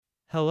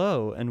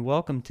Hello and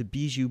welcome to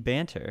Bijou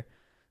Banter.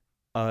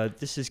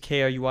 This is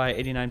KRUI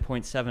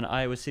 89.7,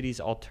 Iowa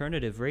City's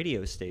alternative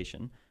radio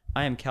station.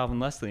 I am Calvin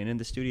Leslie, and in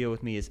the studio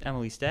with me is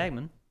Emily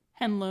Stagman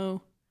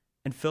Hello.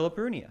 and Philip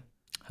Runia.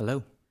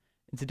 Hello.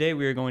 And today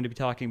we are going to be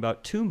talking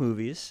about two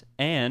movies,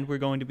 and we're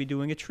going to be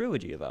doing a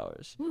trilogy of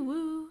ours. Woo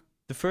woo.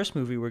 The first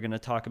movie we're going to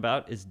talk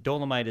about is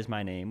Dolomite Is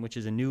My Name, which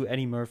is a new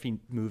Eddie Murphy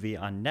movie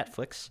on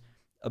Netflix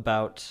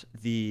about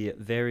the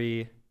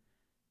very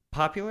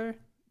popular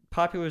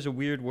is a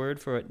weird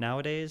word for it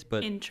nowadays,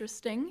 but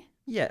Interesting.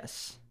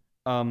 yes,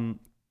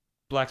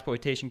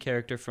 blaxploitation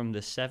character from the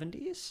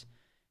 70s,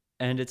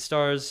 and it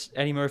stars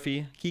Eddie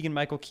Murphy,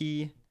 Keegan-Michael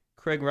Key,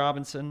 Craig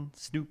Robinson,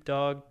 Snoop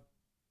Dogg,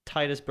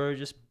 Titus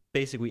Burgess.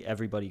 Basically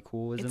everybody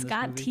cool is in It's this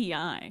got movie.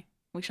 T.I.,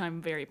 which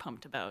I'm very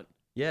pumped about.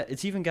 Yeah,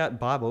 it's even got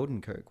Bob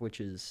Odenkirk, which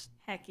is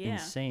Heck yeah.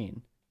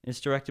 insane. It's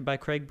directed by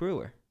Craig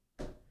Brewer.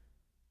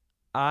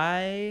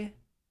 I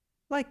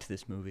liked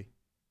this movie.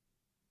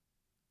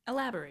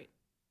 Elaborate.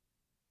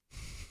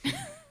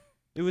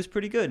 It was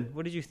pretty good.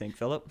 What did you think,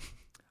 Philip?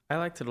 I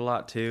liked it a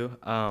lot too.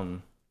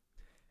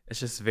 It's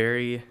just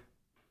very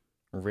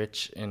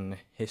rich in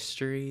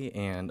history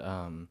and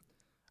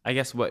I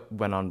guess what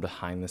went on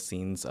behind the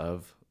scenes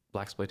of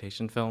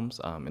blaxploitation films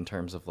in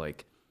terms of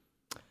like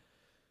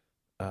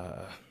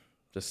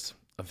just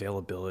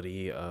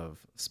availability of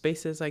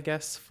spaces, I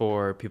guess,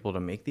 for people to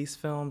make these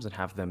films and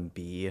have them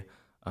be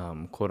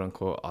quote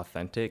unquote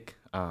authentic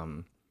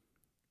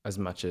as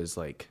much as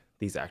like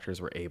these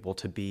actors were able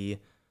to be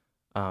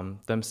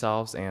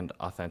themselves and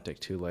authentic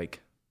to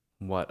like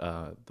what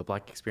the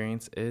Black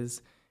experience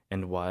is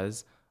and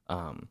was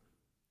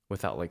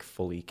without like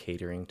fully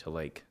catering to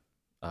like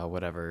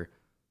whatever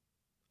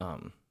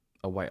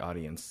a white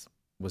audience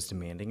was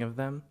demanding of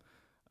them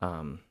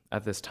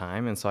at this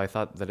time. And so I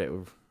thought that it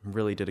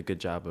really did a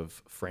good job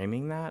of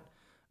framing that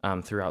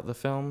throughout the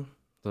film.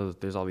 So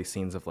there's all these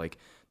scenes of like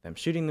them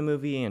shooting the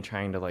movie and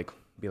trying to like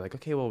be like,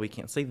 okay, well, we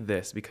can't say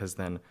this because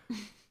then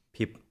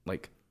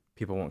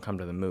people won't come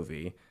to the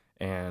movie,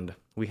 and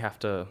we have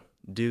to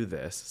do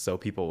this so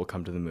people will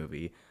come to the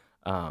movie.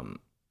 And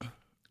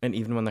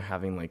even when they're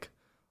having like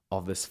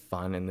all this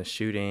fun in the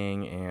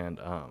shooting and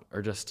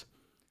or just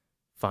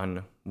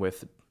fun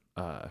with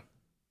I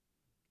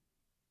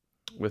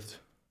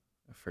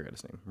forget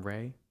his name,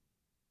 Ray?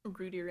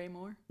 Rudy Ray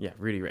Moore. Yeah,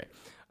 Rudy Ray.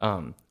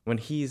 When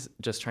he's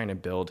just trying to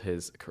build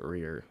his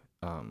career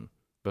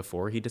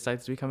before he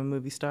decides to become a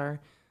movie star,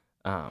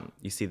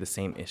 you see the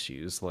same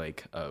issues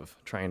like of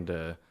trying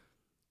to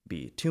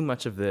be too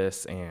much of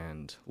this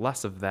and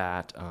less of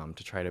that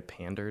to try to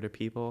pander to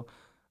people.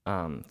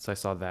 So I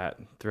saw that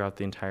throughout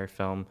the entire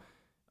film.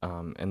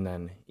 And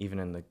then even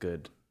in the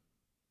good,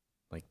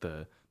 like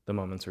the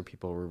moments where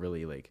people were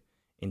really like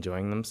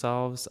enjoying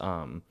themselves,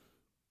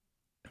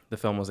 the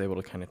film was able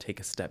to kind of take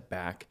a step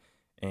back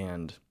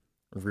and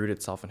root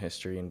itself in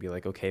history and be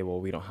like, okay,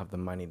 well, we don't have the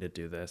money to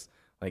do this.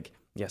 Like,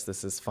 yes,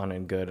 this is fun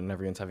and good and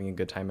everyone's having a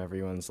good time.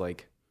 Everyone's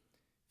like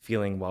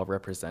feeling well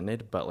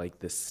represented, but like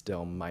this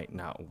still might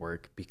not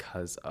work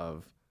because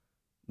of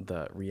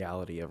the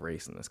reality of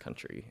race in this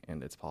country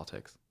and its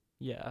politics.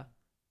 Yeah.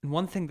 And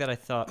one thing that I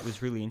thought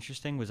was really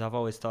interesting was I've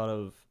always thought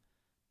of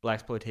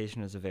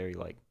blaxploitation as a very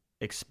like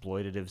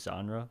exploitative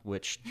genre,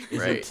 which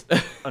isn't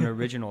an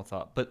original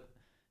thought, but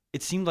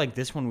it seemed like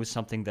this one was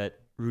something that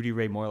Rudy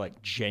Ray Moore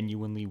like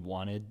genuinely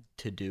wanted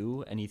to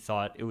do, and he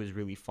thought it was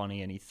really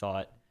funny, and he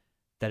thought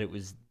that it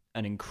was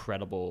an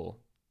incredible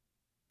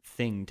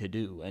thing to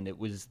do, and it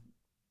was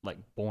like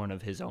born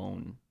of his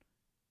own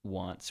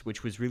wants,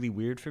 which was really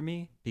weird for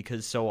me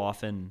because so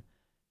often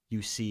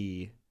you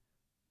see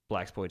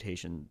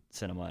blaxploitation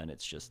cinema and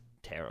it's just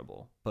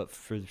terrible. But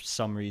for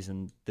some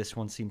reason, this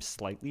one seems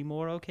slightly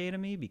more okay to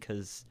me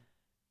because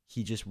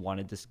he just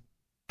wanted to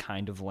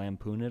kind of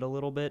lampoon it a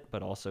little bit,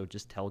 but also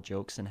just tell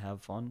jokes and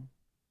have fun.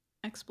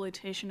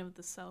 Exploitation of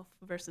the self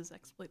versus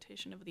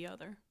exploitation of the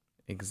other.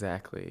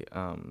 Exactly.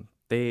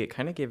 They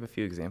kind of gave a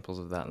few examples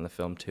of that in the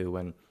film too,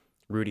 when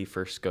Rudy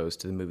first goes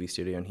to the movie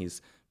studio and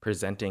he's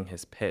presenting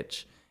his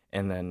pitch,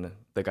 and then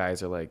the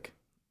guys are like,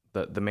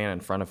 the man in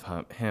front of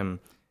him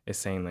is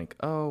saying like,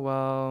 oh,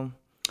 well,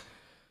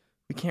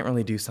 we can't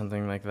really do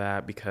something like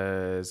that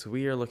because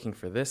we are looking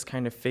for this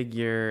kind of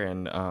figure,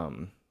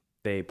 and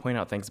they point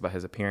out things about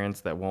his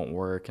appearance that won't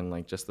work and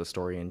like just the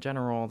story in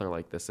general. They're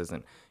like, this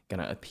isn't going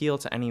to appeal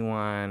to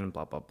anyone,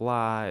 blah, blah,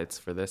 blah. It's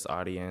for this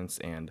audience.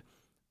 And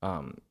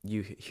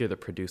you hear the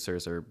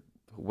producers or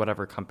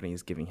whatever company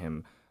is giving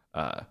him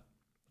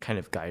kind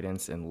of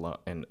guidance and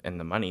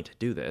the money to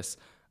do this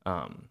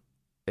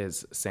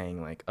is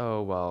saying like,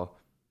 oh, well,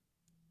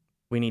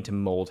 we need to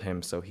mold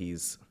him so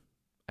he's,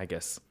 I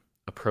guess,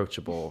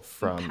 approachable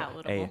from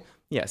Palatable.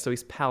 so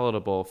he's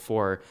palatable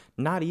for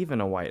not even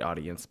a white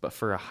audience, but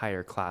for a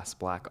higher class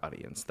Black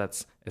audience.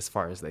 That's as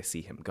far as they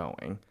see him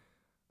going.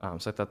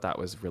 So I thought that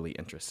was really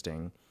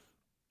interesting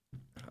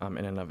in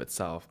and of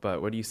itself.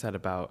 But what you said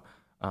about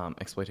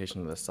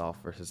exploitation of the self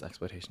versus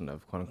exploitation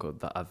of quote unquote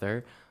the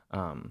other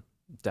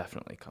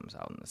definitely comes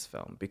out in this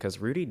film, because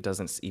Rudy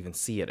doesn't even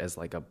see it as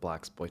like a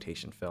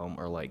blaxploitation film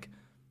or like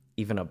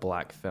even a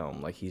black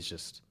film. Like he's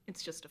just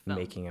It's just a film.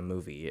 making a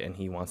movie and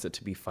he wants it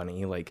to be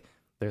funny. Like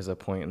there's a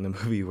point in the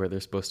movie where they're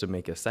supposed to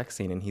make a sex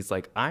scene and he's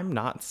like, I'm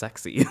not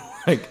sexy.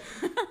 Like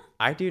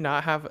I do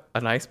not have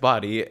a nice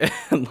body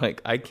and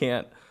like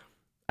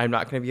I'm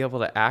not going to be able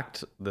to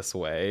act this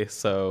way.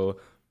 So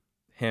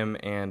him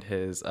and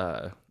his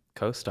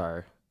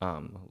co-star,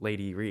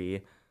 Lady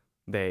Ree,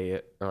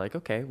 they are like,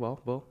 okay,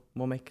 well,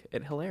 we'll make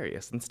it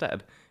hilarious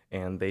instead.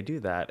 And they do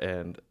that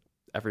and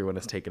everyone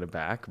is taken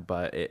aback,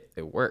 but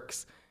it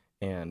works.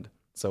 And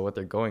so what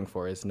they're going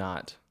for is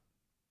not,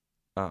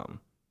 oh,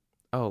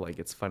 like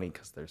it's funny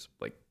because there's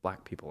like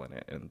black people in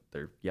it and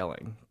they're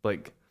yelling.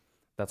 Like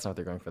that's not what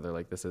they're going for. They're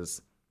like, this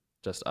is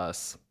just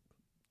us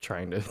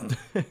trying to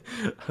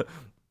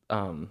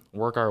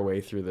work our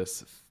way through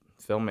this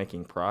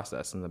filmmaking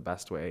process in the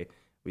best way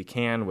we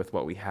can with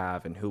what we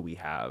have and who we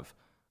have.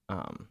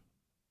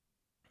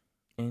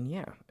 And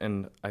yeah,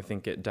 and I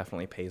think it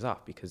definitely pays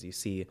off because you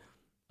see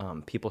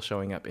people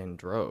showing up in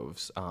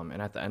droves.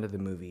 And at the end of the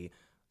movie,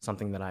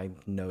 something that I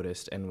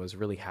noticed and was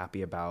really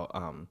happy about,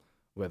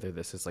 whether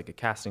this is like a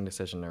casting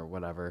decision or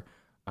whatever,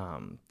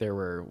 there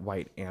were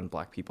white and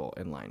black people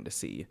in line to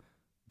see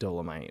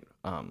Dolomite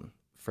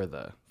for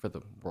the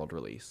world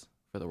release,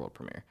 for the world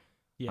premiere.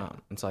 Yeah.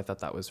 And so I thought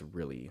that was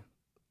really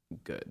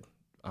good,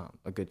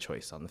 a good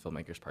choice on the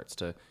filmmakers' parts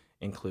to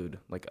include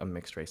like a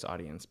mixed race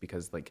audience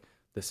because like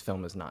this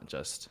film is not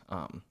just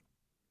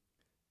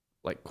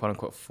like quote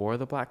unquote for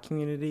the black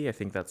community. I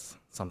think that's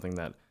something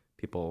that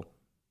people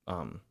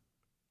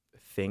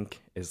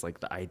think is like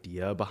the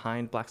idea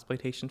behind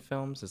blaxploitation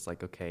films. Is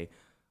like, okay,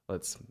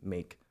 let's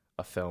make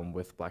a film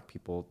with black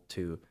people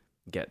to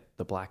get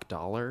the black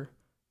dollar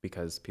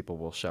because people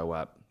will show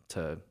up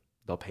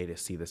they'll pay to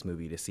see this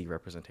movie to see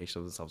representation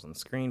of themselves on the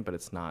screen, but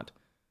it's not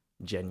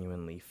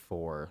genuinely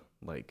for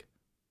like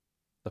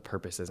the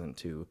purpose isn't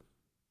to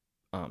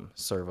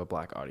serve a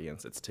black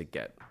audience. It's to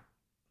get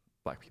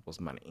black people's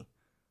money.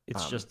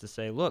 It's just to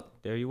say,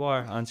 look, there you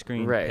are on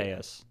screen. Right. Pay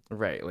us.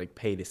 Right. Like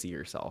pay to see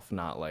yourself,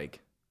 not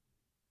like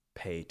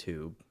pay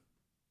to,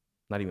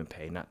 not even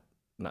pay, not,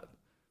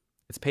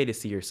 it's pay to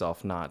see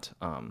yourself, not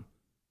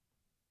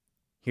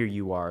here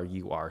you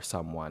are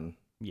someone.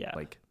 Yeah.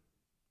 Like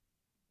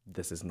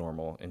this is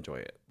normal. Enjoy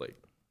it. Like,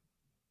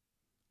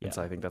 yeah. And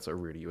so I think that's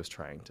what Rudy was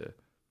trying to,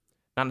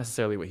 not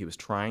necessarily what he was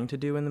trying to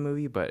do in the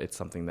movie, but it's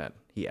something that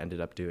he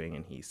ended up doing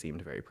and he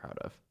seemed very proud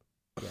of.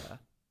 Yeah.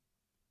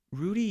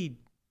 Rudy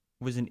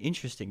was an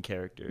interesting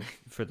character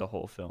for the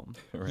whole film.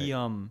 Right.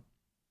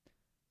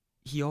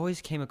 He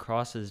always came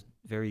across as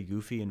very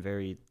goofy and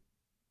very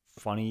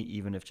funny,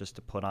 even if just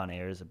to put on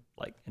airs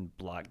like and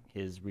block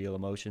his real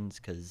emotions,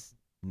 because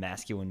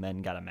masculine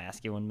men got a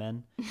masculine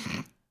men.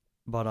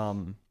 But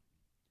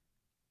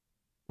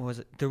what was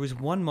it? There was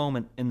one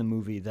moment in the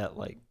movie that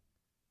like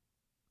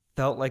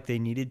felt like they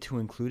needed to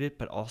include it,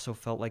 but also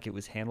felt like it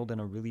was handled in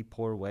a really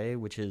poor way,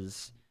 which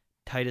is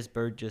Titus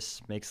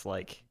Burgess makes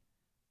like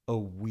a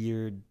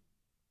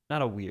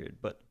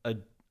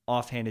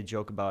offhanded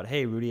joke about,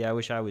 hey, Rudy, I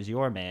wish I was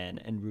your man.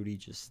 And Rudy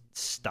just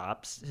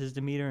stops his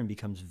demeanor and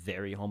becomes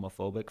very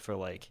homophobic for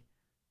like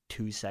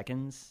 2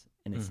 seconds.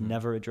 And it's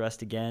never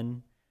addressed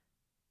again.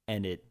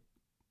 And it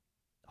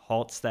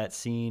halts that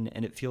scene.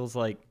 And it feels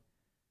like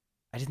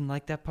I didn't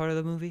like that part of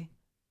the movie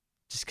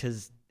just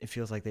because it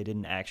feels like they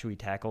didn't actually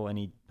tackle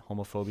any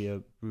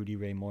homophobia Rudy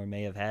Ray Moore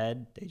may have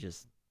had. They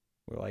just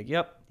were like,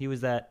 yep, he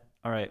was that.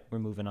 All right, we're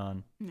moving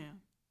on. Yeah.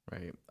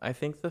 Right. I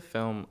think the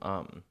film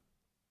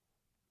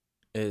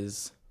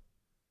is,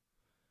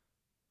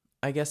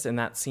 I guess in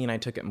that scene I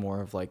took it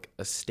more of like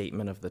a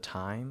statement of the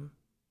time.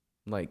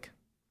 Like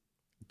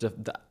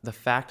the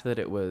fact that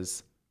it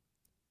was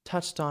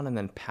touched on and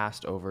then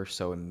passed over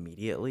so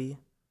immediately,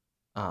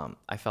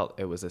 I felt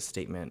it was a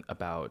statement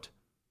about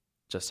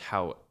just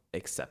how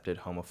accepted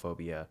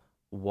homophobia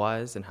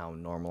was and how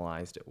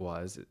normalized it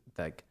was.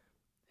 Like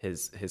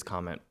his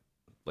comment,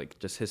 like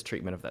just his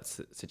treatment of that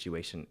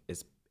situation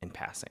is in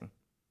passing.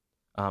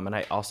 And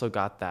I also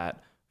got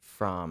that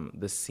from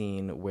the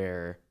scene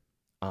where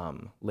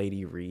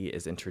Lady Ree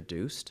is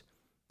introduced.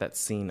 That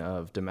scene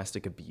of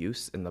domestic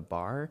abuse in the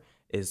bar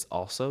is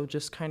also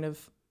just kind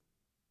of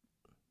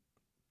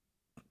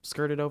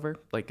skirted over.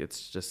 Like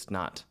it's just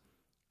not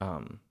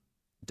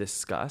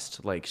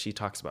discussed. Like she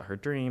talks about her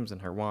dreams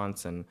and her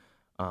wants and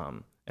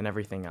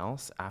everything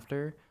else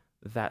after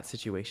that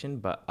situation,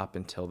 but up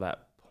until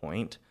that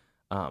point,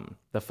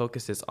 the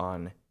focus is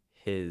on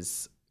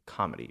his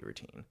comedy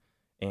routine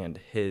and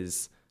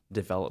his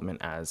development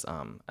as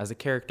a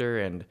character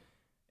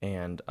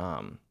and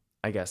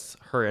I guess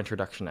her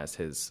introduction as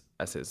his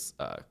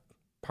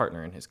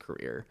partner in his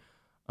career,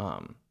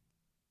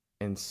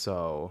 and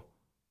so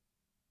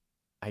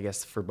I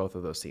guess for both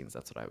of those scenes,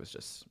 that's what I was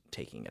just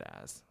taking it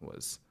as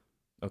was,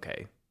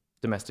 okay,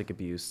 domestic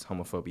abuse,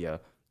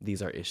 homophobia,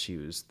 these are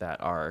issues that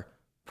are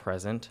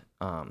present,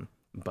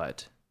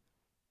 but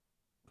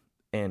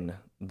in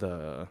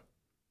the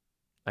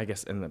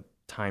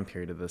time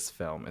period of this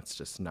film, it's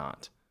just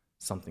not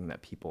something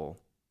that people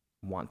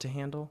want to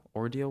handle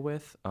or deal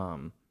with.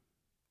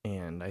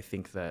 And I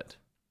think that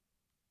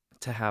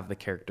to have the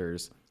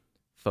characters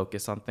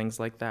focus on things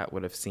like that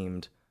would have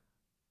seemed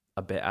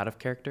a bit out of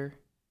character.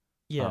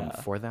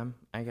 For them,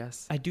 I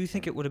guess. I do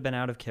think it would have been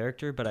out of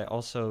character, but I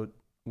also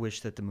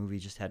wish that the movie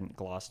just hadn't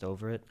glossed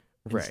over it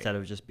instead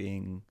of just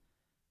being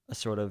a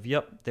sort of,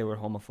 yep, they were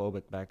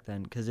homophobic back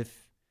then. Because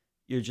if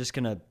you're just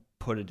going to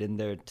put it in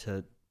there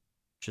to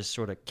just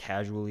sort of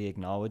casually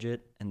acknowledge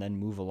it and then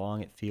move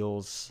along, it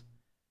feels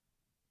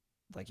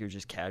like you're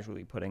just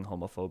casually putting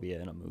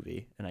homophobia in a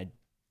movie. And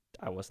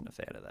I wasn't a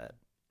fan of that.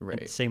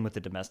 Right. And same with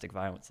the domestic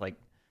violence. Like,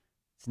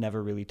 it's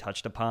never really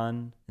touched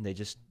upon, and they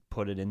just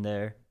put it in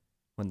there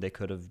when they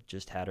could have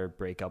just had her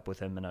break up with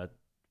him in a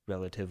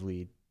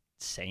relatively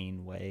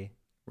sane way.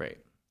 Right.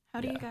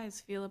 How do you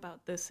guys feel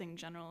about this in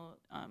general,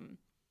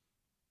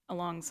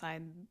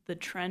 alongside the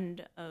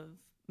trend of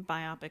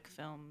biopic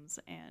films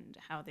and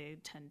how they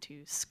tend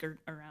to skirt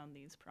around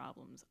these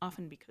problems,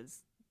 often because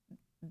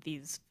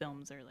these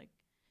films are like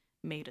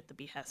made at the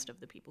behest of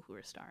the people who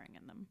are starring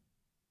in them?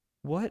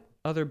 What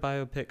other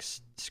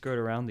biopics skirt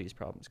around these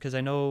problems? Because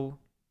I know,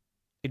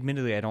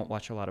 admittedly, I don't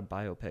watch a lot of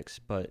biopics,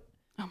 but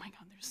oh my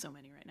God, there's so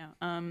many right now.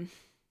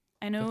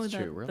 I know that's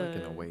that true. We're like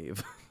in a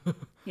wave.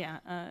 Yeah,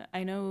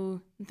 I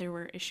know there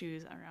were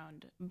issues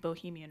around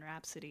Bohemian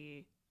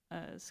Rhapsody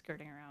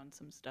skirting around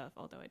some stuff,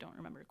 although I don't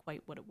remember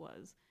quite what it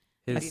was.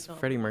 His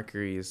Freddie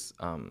Mercury's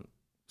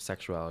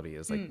sexuality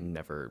is like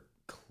never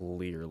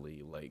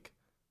clearly like,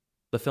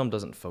 the film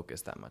doesn't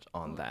focus that much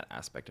on that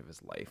aspect of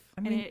his life.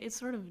 I mean, it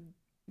sort of,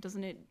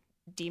 doesn't it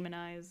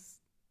demonize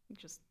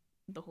just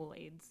the whole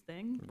AIDS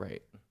thing?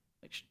 Right.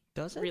 Which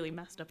does it? Really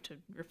messed up to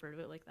refer to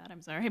it like that.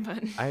 I'm sorry,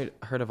 but I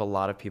heard of a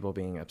lot of people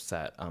being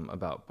upset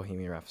about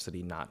Bohemian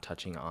Rhapsody not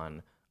touching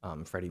on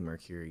Freddie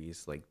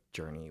Mercury's like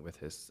journey with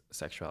his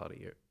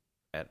sexuality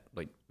at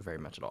like very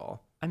much at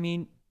all. I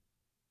mean,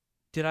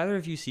 did either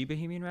of you see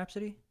Bohemian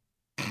Rhapsody?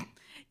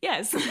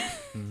 yes.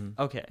 Mm-hmm.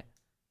 Okay.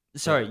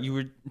 Sorry, you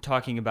were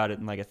talking about it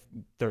in like a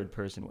third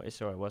person way,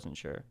 so I wasn't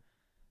sure.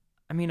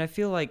 I mean, I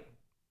feel like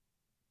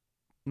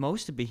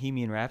most of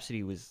Bohemian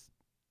Rhapsody was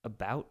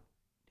about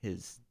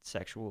his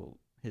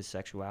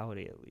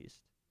sexuality, at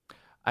least.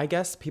 I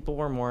guess people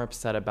were more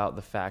upset about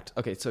the fact.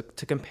 Okay, so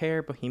to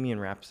compare Bohemian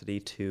Rhapsody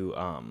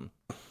to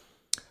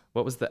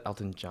what was the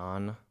Elton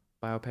John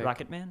biopic?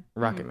 Rocket Man.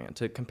 Rocket Man.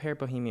 To compare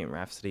Bohemian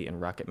Rhapsody and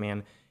Rocket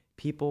Man,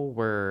 people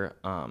were,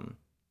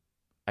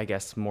 I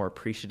guess, more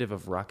appreciative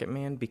of Rocket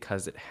Man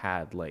because it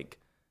had like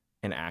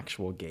an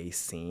actual gay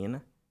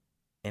scene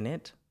in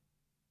it,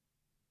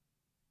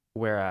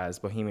 whereas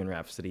Bohemian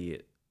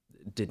Rhapsody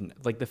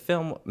didn't. Like, the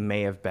film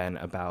may have been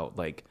about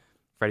like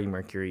Freddie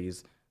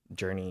Mercury's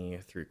journey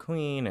through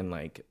Queen and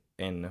like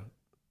in,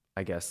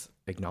 I guess,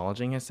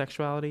 acknowledging his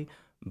sexuality,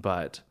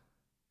 but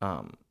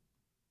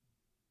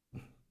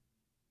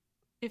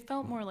it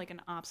felt more like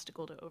an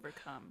obstacle to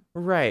overcome.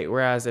 Right.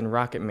 Whereas in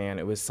Rocket Man,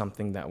 it was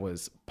something that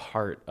was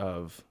part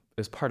of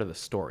the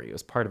story. It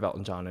was part of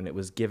Elton John, and it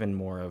was given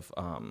more of,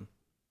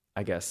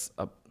 I guess,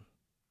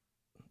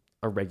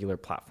 a regular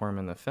platform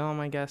in the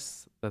film, I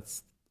guess.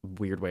 That's a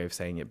weird way of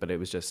saying it, but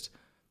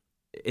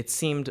it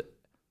seemed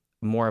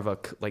more of a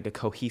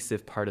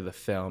cohesive part of the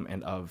film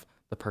and of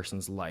the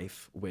person's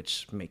life,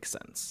 which makes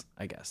sense,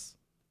 I guess.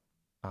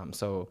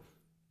 So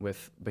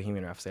with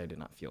Bohemian Rhapsody, I did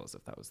not feel as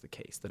if that was the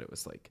case, that it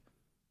was like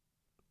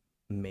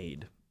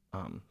made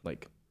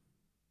like,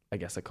 I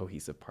guess, a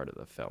cohesive part of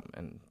the film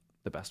and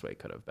the best way it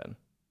could have been.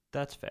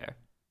 That's fair.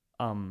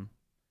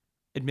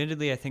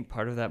 Admittedly, I think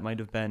part of that might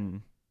have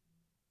been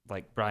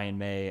like Brian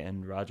May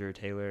and Roger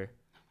Taylor.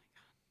 Oh my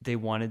God. They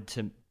wanted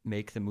to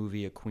make the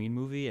movie a Queen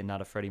movie and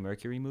not a Freddie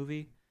Mercury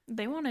movie.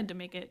 They wanted to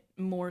make it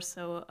more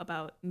so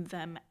about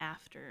them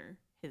after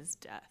his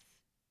death,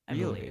 I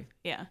Really? believe.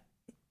 Yeah.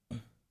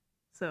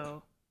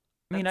 So,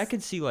 I mean, I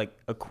could see like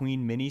a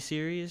Queen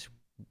miniseries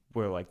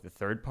where like the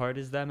third part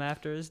is them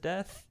after his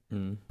death,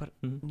 but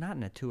not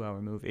in a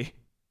 2-hour movie.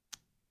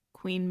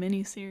 Queen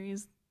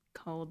miniseries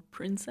called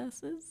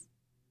Princesses?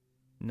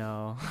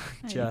 No,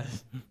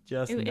 just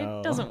no.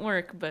 It doesn't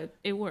work, but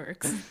it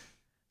works.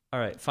 All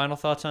right, final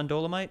thoughts on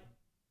Dolomite?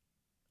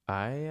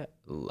 I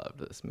loved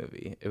this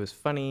movie. It was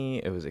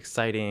funny, it was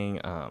exciting,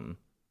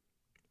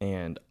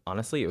 and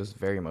honestly, it was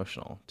very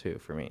emotional too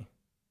for me.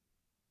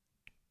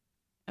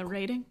 A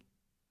rating?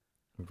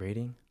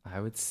 Rating? I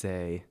would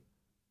say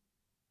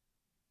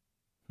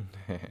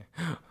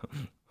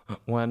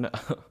one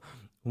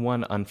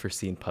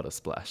unforeseen puddle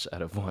splash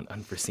out of one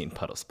unforeseen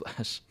puddle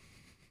splash.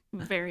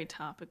 Very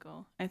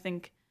topical. I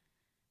think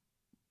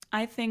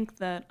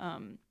that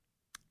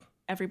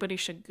everybody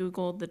should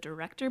Google the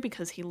director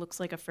because he looks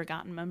like a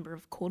forgotten member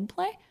of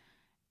Coldplay,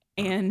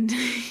 and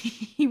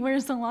he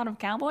wears a lot of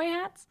cowboy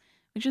hats,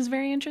 which is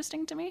very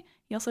interesting to me.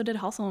 He also did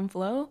Hustle and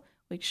Flow,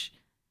 which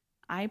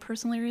I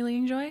personally really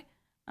enjoy,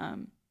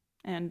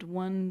 and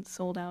one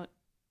sold out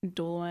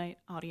Dolomite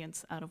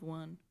audience out of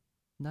 1.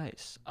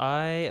 Nice.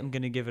 I am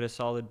going to give it a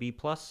solid B+.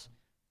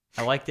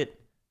 I liked it.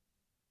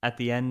 At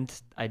the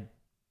end,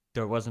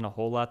 there wasn't a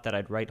whole lot that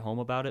I'd write home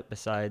about it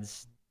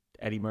besides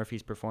Eddie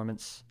Murphy's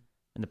performance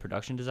and the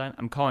production design.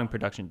 I'm calling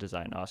production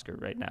design Oscar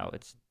right now.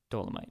 It's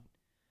Dolomite.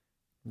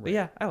 But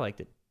yeah, I liked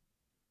it.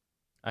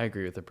 I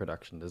agree with the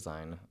production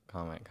design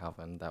comment,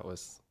 Calvin. That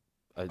was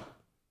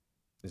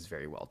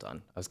very well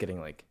done. I was getting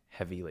like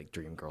heavy like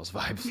Dreamgirls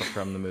vibes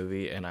from the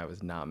movie, and I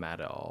was not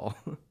mad at all.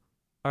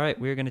 All right,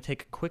 we're going to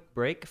take a quick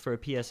break for a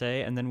PSA,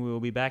 and then we will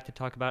be back to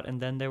talk about And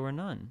Then There Were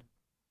None.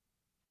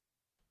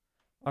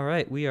 All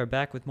right, we are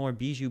back with more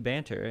Bijou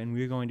banter, and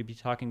we're going to be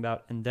talking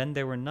about And Then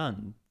There Were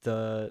None,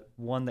 the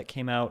one that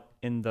came out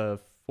in the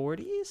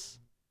 40s?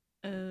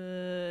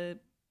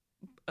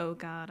 Oh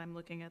God, I'm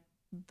looking at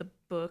the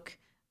book.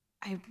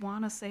 I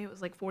want to say it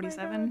was like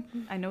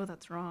 47. I know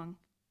that's wrong.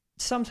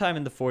 Sometime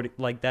in the 40s,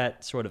 like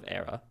that sort of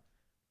era.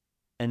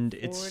 And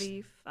it's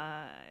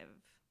 45.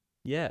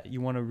 Yeah,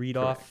 you want to read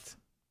off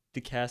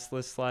the cast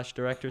list /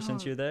 director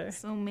since you're there?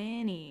 So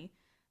many.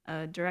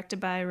 Directed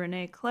by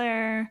Renee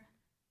Claire.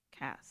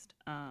 Cast.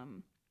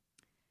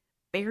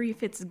 Barry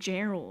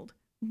Fitzgerald,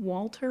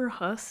 Walter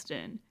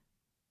Huston,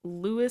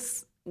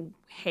 Louis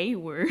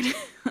Hayward,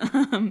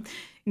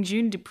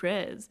 June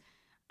Duprez,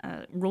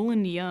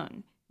 Roland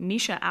Young,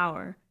 Misha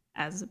Auer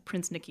as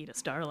Prince Nikita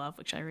Starlov,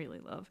 which I really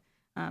love,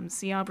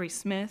 C. Aubrey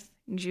Smith,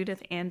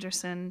 Judith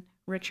Anderson,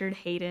 Richard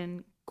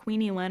Hayden,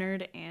 Queenie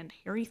Leonard, and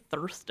Harry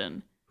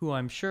Thurston. Who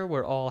I'm sure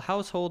were all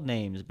household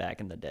names back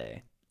in the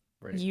day.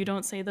 Right. You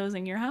don't say those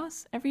in your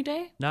house every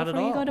day? Not at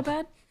before all. you go to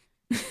bed?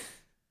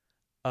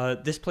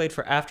 This played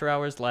for After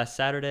Hours last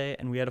Saturday,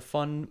 and we had a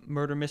fun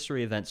murder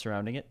mystery event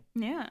surrounding it.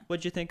 Yeah.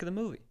 What'd you think of the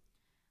movie?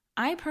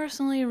 I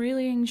personally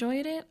really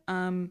enjoyed it.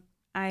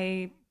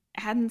 I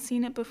hadn't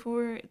seen it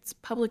before. It's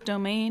public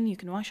domain. You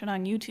can watch it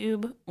on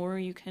YouTube, or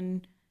you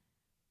can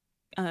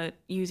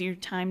use your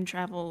time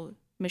travel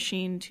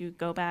machine to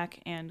go back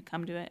and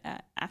come to it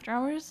at After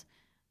Hours,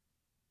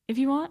 if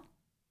you want.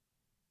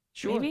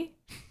 Sure. Maybe.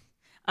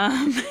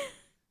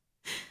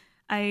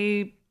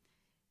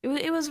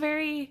 It was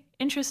very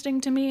interesting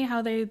to me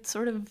how they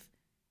sort of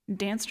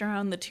danced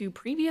around the two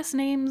previous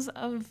names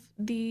of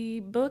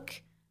the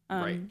book.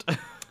 Right.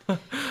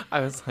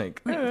 I was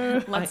like,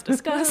 let's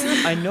discuss.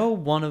 I know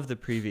one of the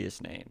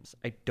previous names.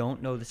 I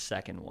don't know the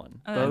second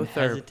one. both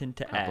I'm are hesitant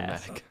to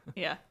ask. problematic.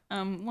 Yeah.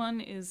 One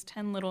is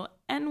 10 Little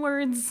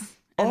N-words.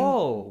 and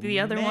Oh, the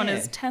other one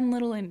is man. 10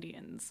 Little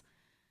Indians.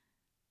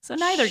 So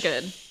neither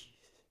good.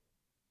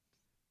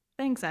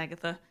 Thanks,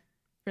 Agatha,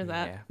 for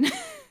that.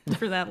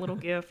 For that little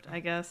gift, I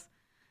guess.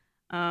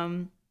 I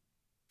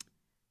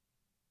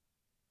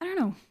don't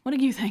know. What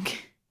do you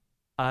think?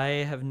 I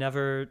have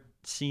never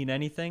seen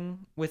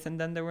anything with And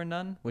Then There Were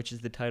None, which is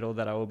the title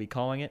that I will be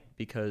calling it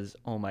because,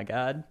 oh my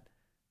god.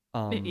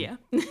 Yeah.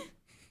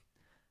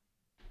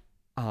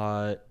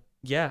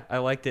 Yeah, I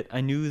liked it.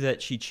 I knew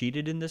that she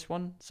cheated in this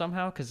one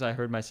somehow because I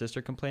heard my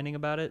sister complaining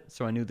about it.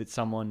 So I knew that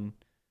someone.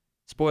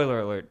 Spoiler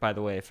alert, by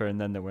the way, for And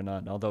Then There Were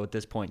None. Although at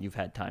this point you've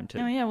had time to.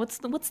 Oh yeah. What's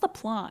the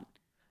plot?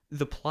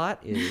 The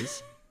plot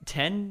is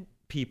 10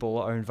 people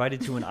are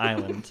invited to an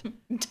island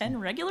 10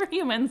 regular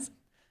humans.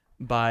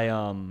 by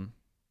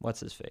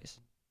what's his face?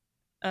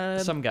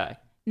 Some guy.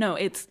 No,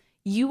 it's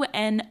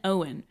UN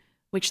Owen,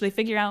 which they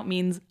figure out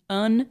means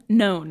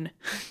unknown.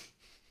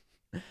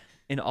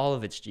 In all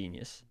of its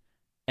genius.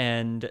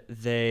 And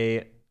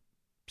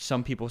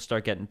some people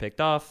start getting picked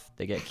off,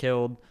 they get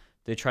killed,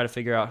 they try to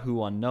figure out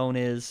who unknown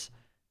is.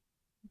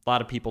 A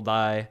lot of people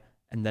die,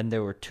 and then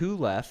there were 2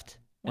 left,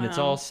 and it's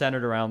Wow. all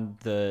centered around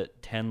the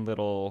 10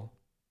 little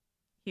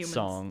Humans.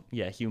 song.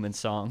 Yeah, human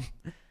song.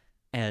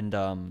 And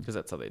Because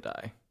that's how they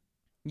die.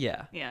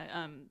 yeah.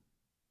 Yeah.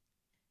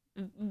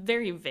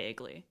 Very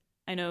vaguely.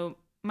 I know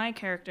my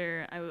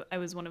character. I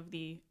was one of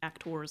the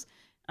actors.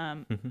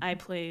 I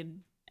played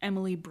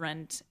Emily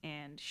Brent,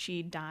 and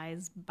she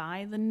dies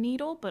by the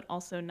needle, but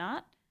also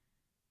not,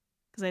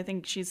 because I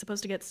think she's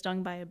supposed to get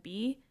stung by a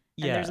bee.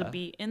 And there's a Yeah.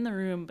 bee in the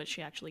room, but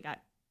she actually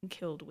got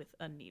killed with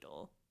a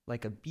needle.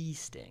 Like a bee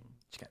sting.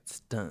 She got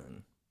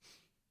stung.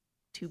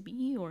 To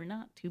be or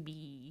not to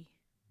be.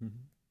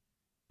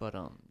 But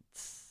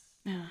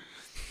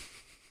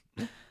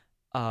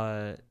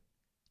Ah.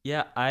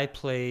 yeah, I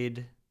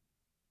played,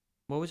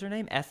 what was her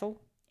name?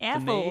 Ethel? The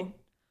maid? Ethel.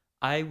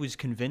 I was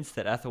convinced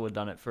that Ethel had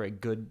done it for a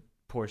good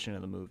portion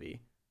of the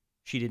movie.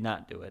 She did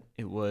not do it.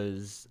 It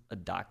was a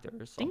doctor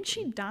or something. Didn't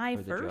she die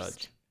or the first?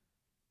 judge.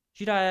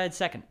 She died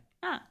second.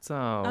 Ah. So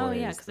Oh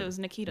yeah, because it was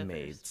Nikita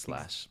maid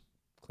first.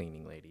 /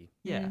 cleaning lady.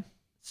 Yeah. Mhm.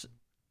 So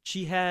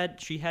she had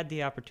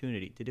the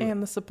opportunity to do it.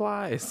 And the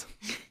supplies.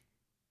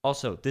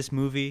 Also, this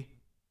movie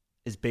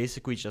is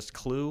basically just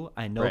Clue.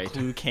 I know Right.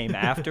 Clue came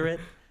after it,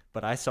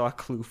 but I saw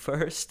Clue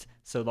first.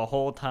 So the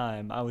whole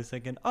time I was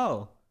thinking,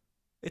 oh,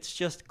 it's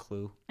just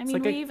Clue. I It's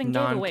mean, like we a even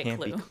gave away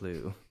non-campy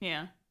Clue. clue.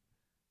 Yeah.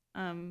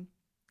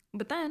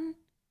 But then,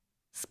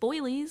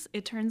 spoilies,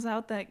 it turns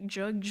out that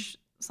Judge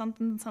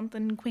something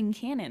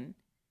Quincannon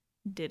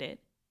did it.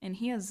 And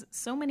he has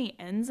so many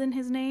N's in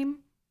his name.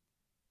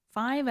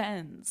 5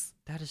 N's.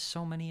 That is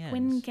so many ends.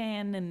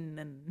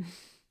 Quincannon.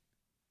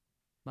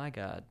 My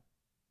God.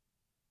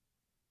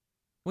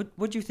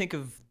 What do you think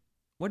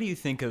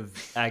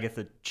of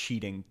Agatha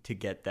cheating to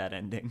get that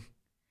ending?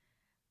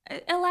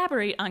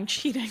 Elaborate on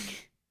cheating.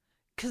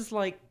 Cause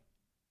like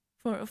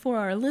for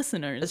our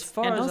listeners. As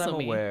far and as also I'm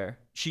me. aware,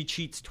 she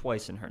cheats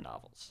twice in her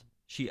novels.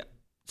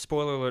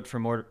 Spoiler alert for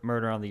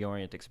Murder on the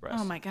Orient Express.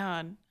 Oh my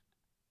god.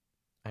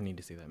 I need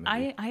to see that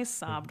movie. I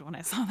sobbed when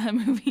I saw that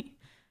movie.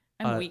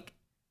 I'm weak.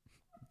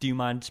 Do you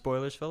mind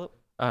spoilers, Philip?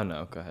 Oh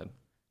no, go ahead.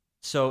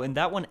 So in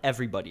that one,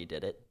 everybody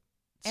did it.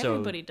 So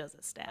Everybody does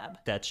a stab.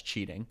 that's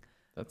cheating.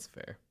 That's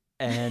fair.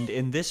 And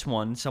in this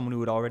one, someone who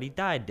had already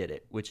died did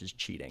it, which is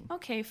cheating.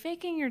 Okay,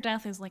 faking your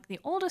death is like the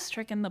oldest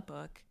trick in the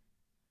book.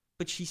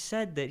 But she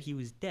said that he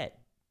was dead.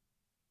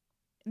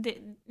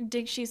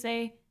 Did she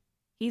say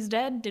he's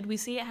dead? Did we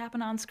see it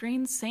happen on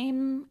screen?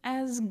 Same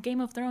as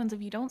Game of Thrones.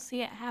 If you don't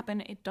see it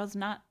happen, it does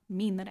not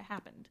mean that it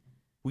happened.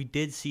 We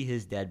did see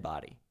his dead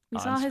body. We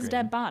on saw his screen.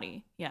 dead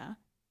body. Yeah.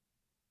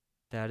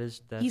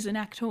 That's He's an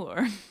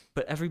actor.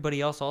 But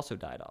everybody else also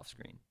died off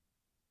screen.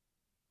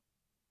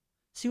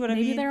 See what I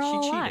Maybe mean? they're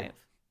all She cheated. alive.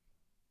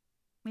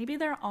 Maybe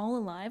they're all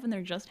alive and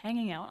they're just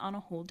hanging out on a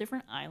whole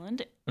different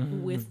island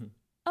with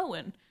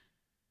Owen.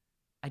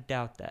 I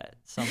doubt that.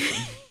 Something.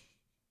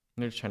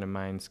 They're just trying to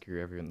mind screw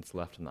everyone that's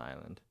left on the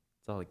island.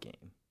 It's all a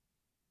game.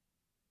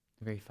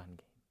 A very fun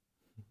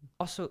game.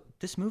 Also,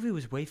 this movie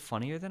was way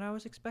funnier than I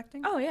was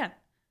expecting. Oh yeah.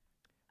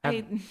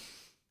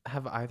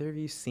 Have either of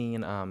you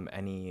seen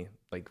any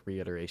like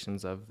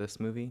reiterations of this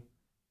movie?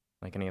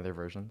 Like any other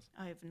versions?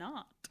 I have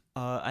not.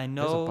 I There's a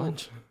know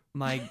bunch.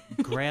 my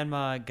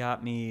grandma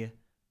got me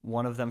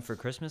one of them for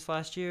Christmas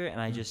last year, and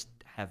I just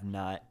have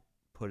not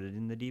put it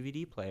in the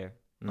DVD player,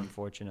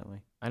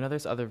 unfortunately. I know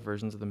there's other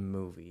versions of the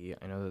movie.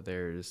 I know that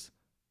there's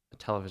a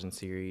television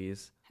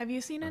series. Have you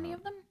seen any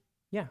of them?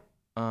 Yeah.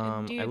 Do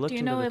I you, looked do you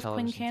into know the if Quinn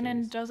television Cannon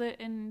series. does it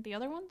in the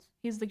other ones?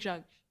 He's the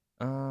judge.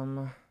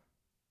 Well,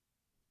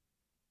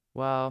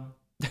 Wow.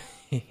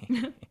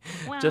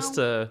 just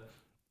to,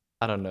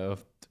 I don't know,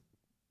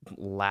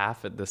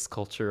 laugh at this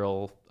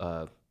cultural,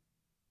 I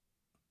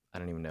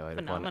don't even know.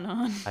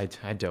 Phenomenon. I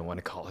don't want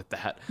to call it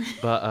that.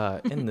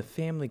 But in the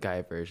Family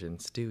Guy version,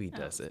 Stewie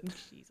does it.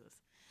 Jesus.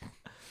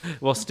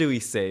 Well,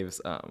 Stewie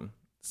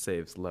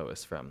saves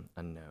Lois from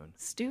unknown.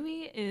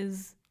 Stewie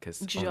is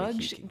 'Cause only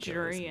judge, he can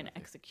kill his jury, and mother.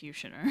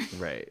 executioner.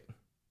 Right.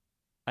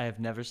 I have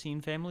never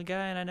seen Family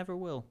Guy, and I never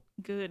will.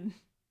 Good.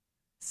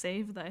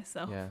 Save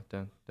thyself. Yeah.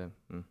 Don't.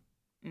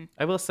 Mm.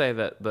 I will say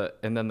that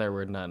and then there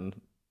were none.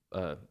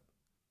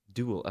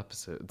 Dual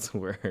episodes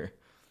were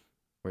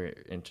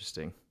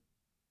interesting.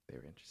 They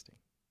were interesting.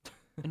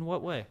 In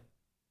what way?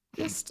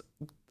 Just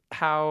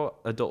how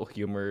adult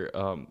humor,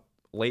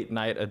 late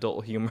night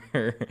adult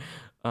humor,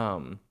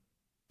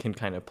 can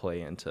kind of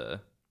play into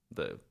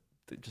the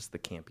just the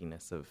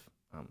campiness of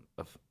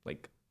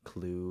like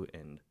Clue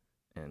and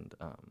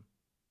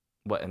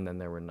what, and then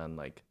there were none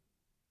like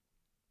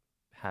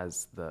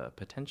has the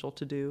potential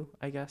to do,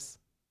 I guess.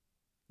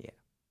 Yeah,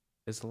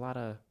 there's a lot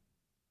of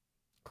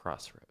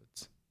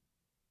crossroads.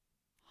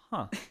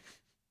 Huh.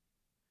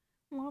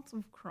 Lots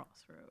of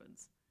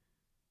crossroads.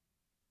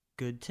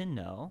 Good to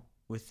know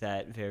with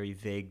that very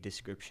vague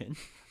description.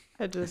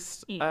 It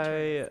was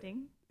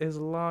Interesting. a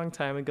long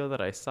time ago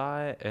that I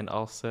saw it, and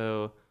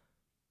also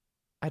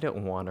I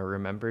don't want to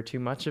remember too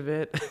much of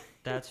it.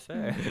 That's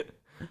fair.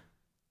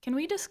 Can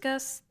we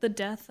discuss the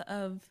death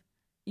of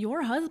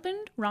your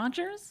husband,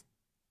 Rogers?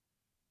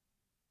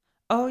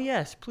 Oh,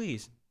 yes,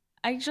 please.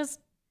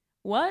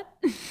 What?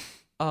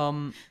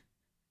 I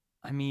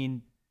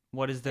mean,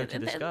 what is there to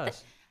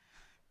discuss?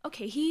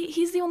 Okay,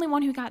 he's the only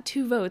one who got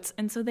 2 votes,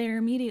 and so they're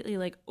immediately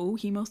like, oh,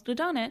 he must have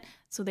done it.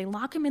 So they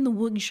lock him in the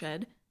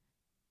woodshed.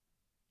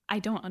 I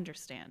don't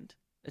understand.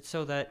 It's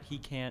so that he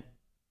can't,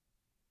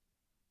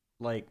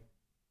 like,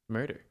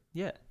 Murder.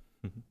 yeah.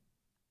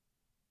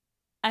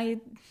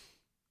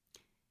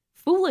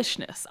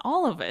 Foolishness,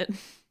 all of it.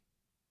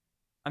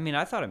 I mean,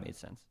 I thought it made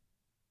sense.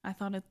 I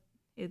thought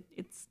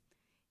it's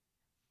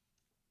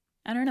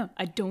I don't know.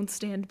 I don't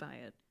stand by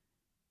it.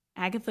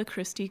 Agatha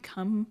Christie,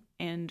 come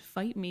and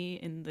fight me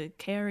in the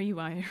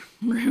KRUI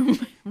room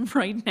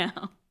right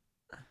now.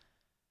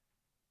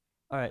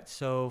 All right,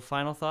 so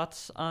final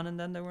thoughts on And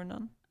Then There Were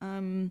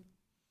None?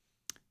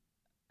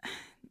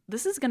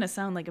 This is going to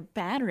sound like a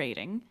bad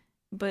rating,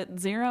 but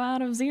 0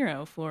 out of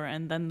 0 for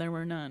And Then There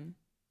Were None.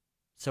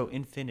 So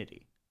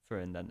infinity for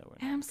And Then There Were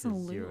None. 'cause 0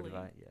 Absolutely.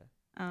 divide,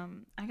 yeah.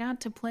 I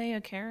got to play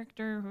a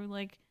character who,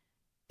 like,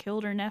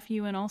 killed her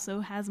nephew and also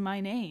has my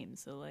name,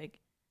 so, like,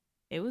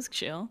 it was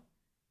chill.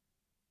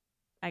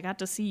 I got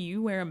to see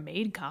you wear a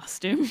maid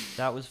costume.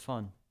 That was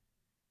fun.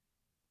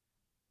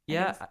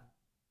 Yeah,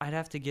 I'd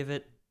have to give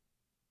it,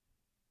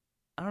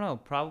 I don't know,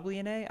 probably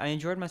an A. I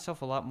enjoyed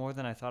myself a lot more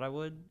than I thought I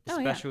would, Oh,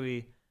 yeah.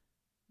 especially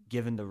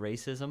given the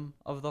racism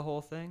of the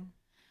whole thing.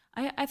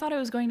 I thought it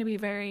was going to be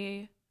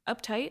very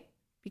uptight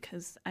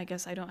because I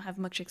guess I don't have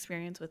much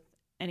experience with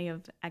any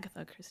of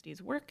Agatha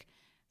Christie's work.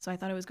 So I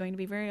thought it was going to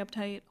be very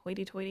uptight,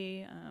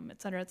 hoity-toity,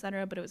 et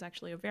cetera, but it was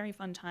actually a very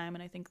fun time,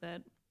 and I think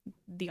that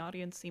the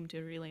audience seemed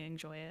to really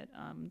enjoy it.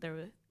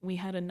 We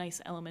had a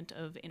nice element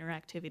of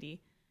interactivity,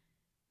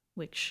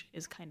 which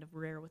is kind of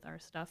rare with our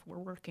stuff. We're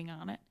working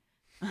on it.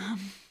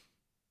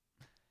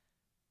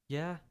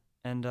 Yeah,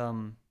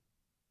 and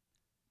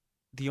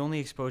the only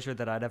exposure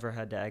that I'd ever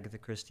had to Agatha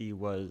Christie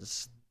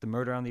was the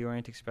Murder on the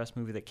Orient Express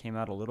movie that came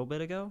out a little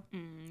bit ago.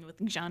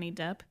 With Johnny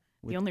Depp.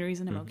 The only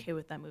reason I'm okay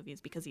with that movie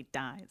is because he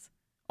dies.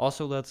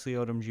 Also Leslie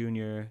Odom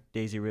Jr.,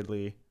 Daisy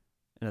Ridley,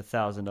 and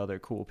 1,000 other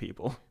cool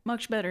people.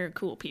 Much better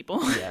cool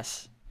people.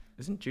 Yes.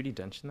 Isn't Judi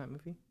Dench in that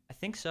movie? I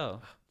think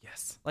so.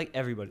 Yes. Like,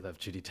 everybody. I love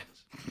Judi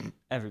Dench.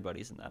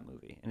 Everybody's in that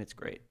movie, and it's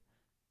great.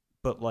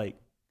 But, like,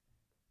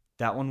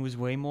 that one was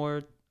way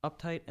more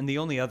uptight. And the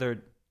only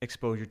other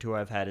exposure to her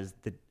I've had is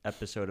the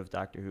episode of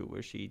Doctor Who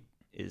where she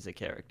is a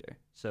character.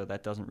 So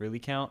that doesn't really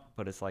count,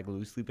 but it's, like,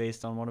 loosely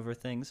based on one of her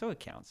things, so it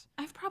counts.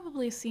 I've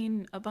probably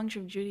seen a bunch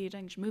of Judi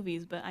Dench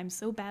movies, but I'm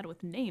so bad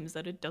with names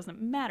that it doesn't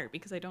matter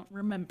because I don't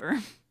remember.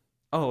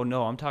 Oh,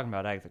 no, I'm talking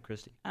about Agatha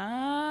Christie.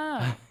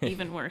 Ah,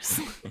 even worse.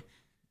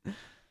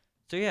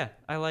 So, yeah,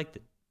 I liked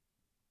it.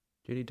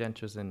 Judi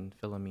Dench was in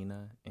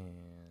Philomena,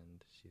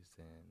 and she's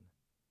in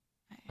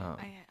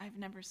I've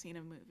never seen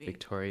a movie.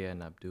 Victoria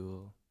and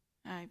Abdul.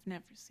 I've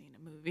never seen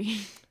a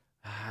movie.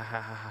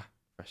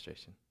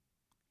 Frustration.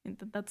 And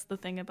that's the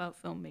thing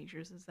about film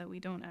majors is that we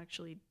don't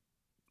actually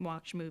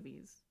watch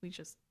movies. We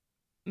just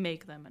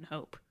make them and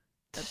hope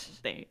that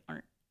they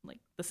aren't like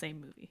the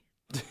same movie.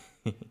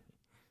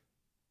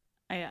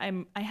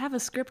 I have a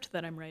script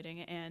that I'm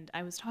writing, and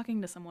I was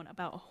talking to someone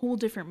about a whole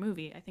different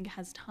movie. I think it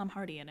has Tom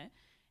Hardy in it,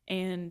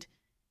 and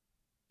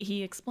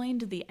he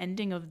explained the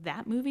ending of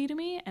that movie to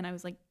me, and I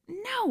was like,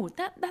 no,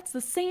 that's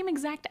the same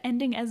exact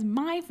ending as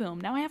my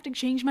film. Now I have to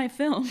change my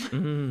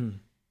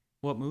film.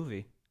 What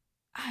movie?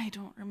 I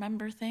don't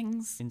remember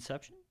things.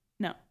 Inception?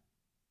 No.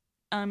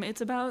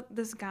 It's about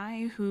this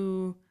guy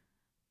who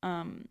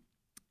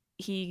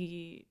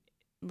he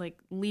like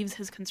leaves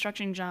his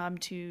construction job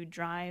to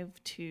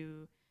drive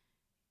to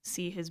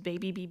see his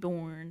baby be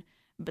born,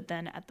 but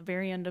then at the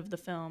very end of the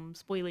film,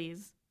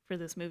 spoilies for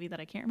this movie that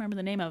I can't remember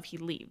the name of, he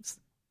leaves.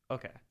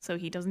 Okay. So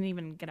he doesn't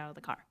even get out of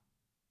the car.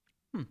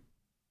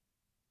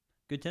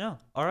 Good to know.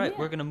 All right,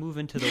 we're going to move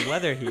into the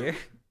weather here.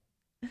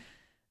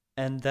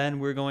 And then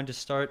we're going to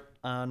start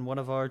on one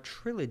of our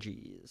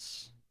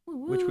trilogies,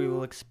 which we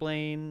will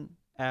explain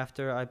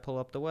after I pull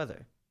up the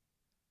weather.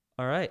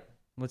 All right,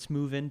 let's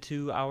move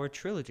into our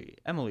trilogy.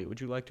 Emily, would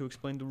you like to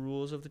explain the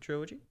rules of the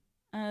trilogy?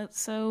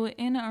 So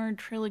in our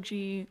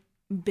trilogy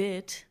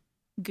bit,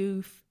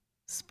 goof,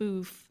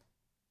 spoof,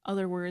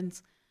 other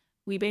words,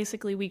 we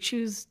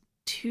choose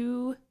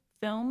 2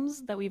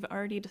 films that we've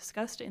already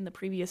discussed in the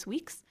previous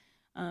weeks,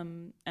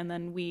 and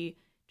then we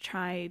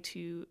try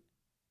to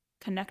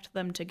connect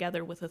them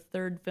together with a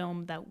third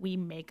film that we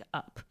make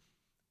up.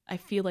 I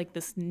feel like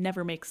this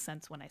never makes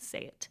sense when I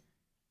say it.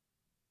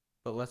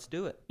 But let's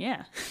do it.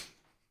 Yeah.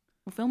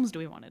 What films do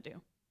we want to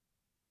do?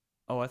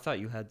 Oh, I thought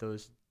you had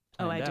those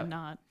Oh, I out. do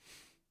not.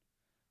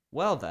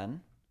 Well,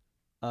 then,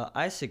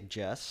 I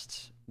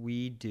suggest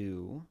we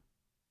do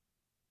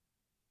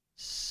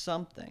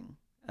something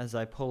as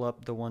I pull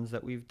up the ones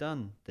that we've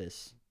done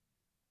this.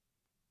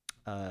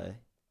 I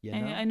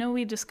know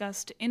we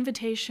discussed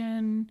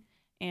Invitation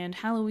and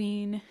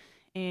Halloween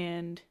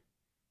and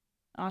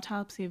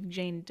Autopsy of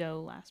Jane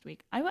Doe last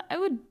week. I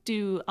would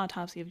do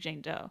Autopsy of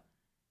Jane Doe.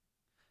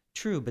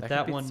 True, but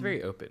that one... It's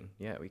very open.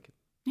 Yeah, we could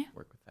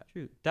work with that.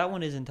 True. That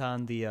one isn't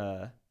on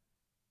the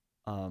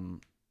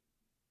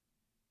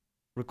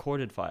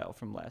recorded file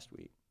from last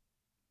week.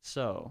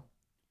 So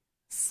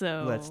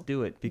let's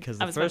do it, because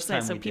the first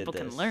time we people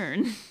did this, can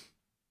learn.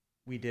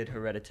 We did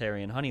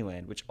Hereditary and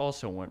Honeyland, which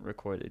also weren't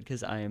recorded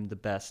because I am the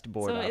best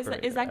board operator. So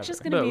is that ever.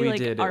 just going to be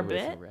like our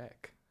bit?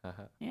 Rec.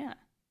 Yeah.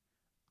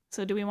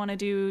 So do we want to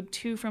do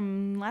 2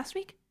 from last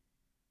week?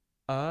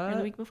 Or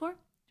the week before?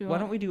 Why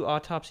don't we do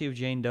Autopsy of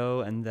Jane Doe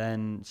and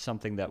then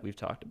something that we've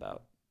talked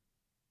about?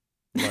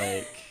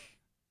 Like,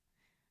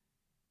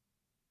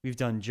 we've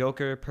done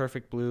Joker,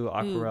 Perfect Blue,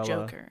 Aquarella. Ooh,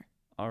 Joker.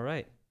 All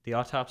right. The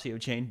Autopsy of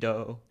Jane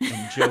Doe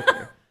and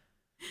Joker.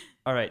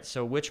 All right.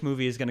 So which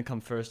movie is going to come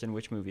first and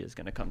which movie is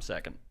going to come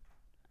second?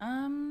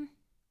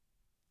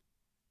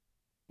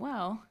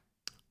 Well,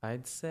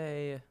 I'd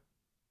say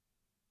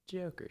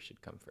Joker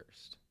should come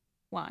first.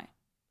 Why?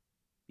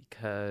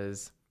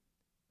 Because,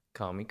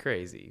 call me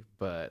crazy,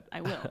 but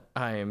I will.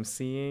 I am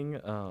seeing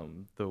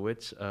The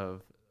Witch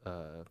of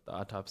The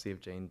Autopsy of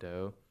Jane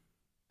Doe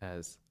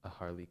as a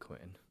Harley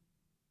Quinn.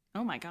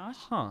 Oh my gosh.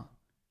 Huh.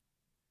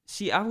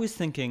 See, I was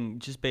thinking,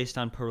 just based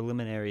on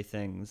preliminary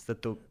things,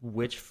 that the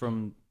witch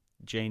from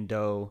Jane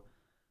Doe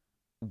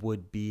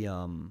would be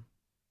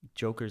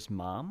Joker's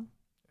mom.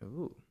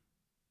 Ooh,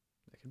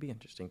 that could be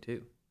interesting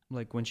too.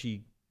 Like when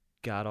she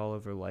got all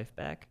of her life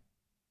back.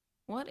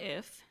 What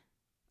if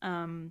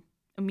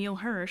Emile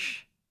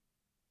Hirsch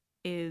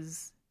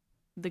is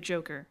the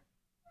Joker,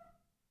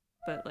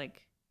 but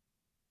like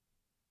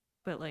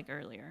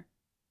earlier?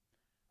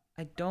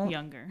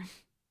 Younger.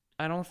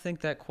 I don't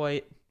think that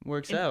quite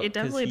works out. It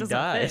definitely doesn't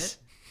dies.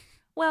 fit.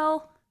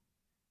 Well,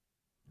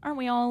 aren't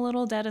we all a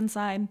little dead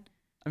inside?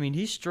 I mean,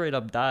 he straight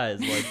up dies,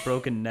 like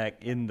broken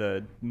neck in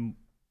the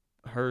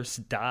hearse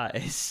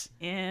dies.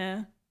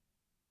 Yeah.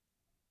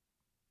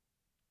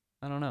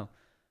 I don't know.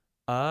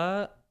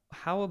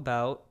 How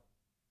about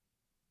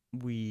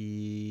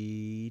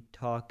we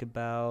talk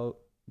about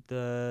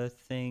the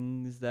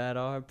things that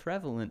are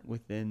prevalent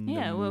within the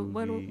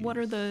movies. What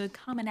are the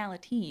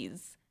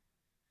commonalities?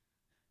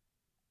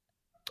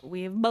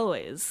 We have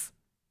boys.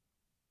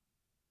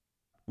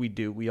 We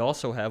do. We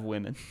also have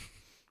women.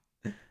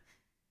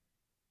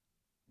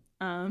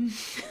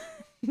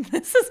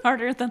 This is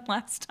harder than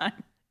last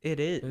time. It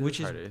is, Which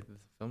is harder. The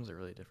films are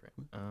really different.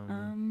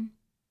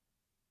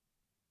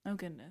 Oh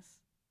goodness.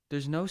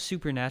 There's no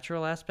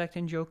supernatural aspect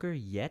in Joker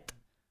yet.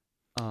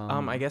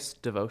 I guess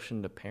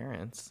devotion to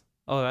parents.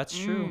 Oh, that's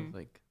true.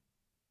 Like,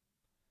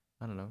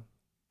 I don't know.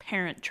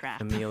 Parent trap.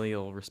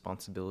 Familial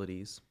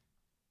responsibilities.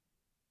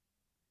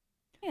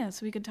 Yeah,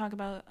 so we could talk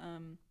about,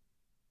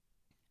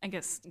 I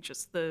guess,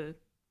 just the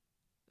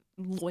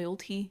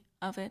loyalty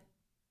of it.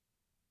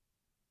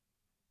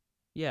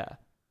 Yeah.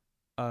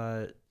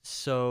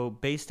 So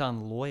based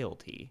on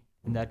loyalty,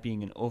 and that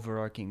being an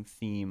overarching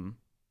theme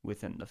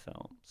within the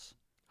films.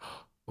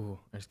 Ooh,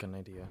 I just got an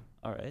idea.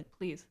 All right.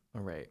 Please.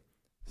 All right.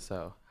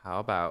 So, how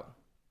about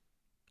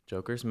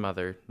Joker's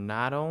mother?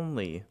 Not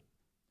only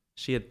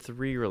she had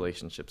 3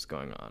 relationships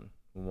going on.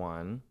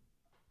 1,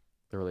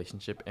 the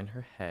relationship in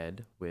her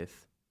head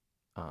with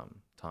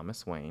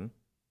Thomas Wayne.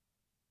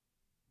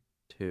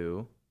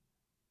 2,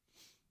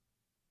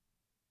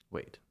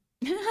 wait,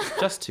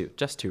 just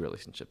two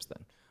relationships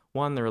then.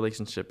 1, the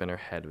relationship in her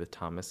head with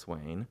Thomas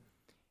Wayne,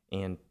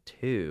 and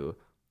 2,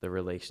 the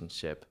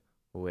relationship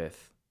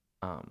with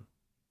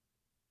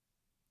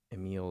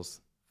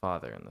Emil's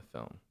father in the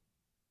film.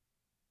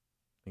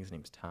 I think his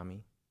name's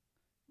Tommy.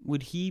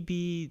 Would he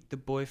be the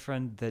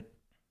boyfriend that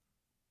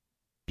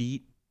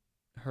beat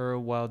her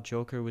while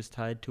Joker was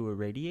tied to a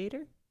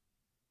radiator?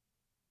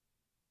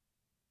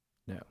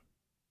 No.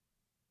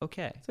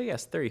 Okay. So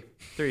yes, three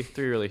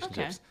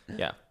relationships. Okay.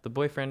 Yeah, the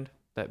boyfriend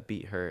that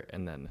beat her,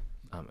 and then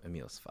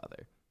Emil's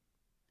father,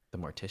 the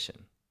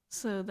mortician.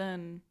 So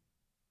then,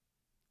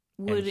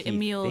 would he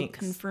Emil thinks-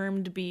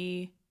 confirmed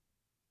be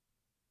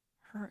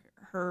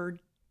her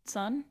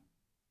son?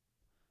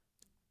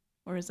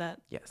 Or is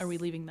that, Yes. are we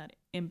leaving that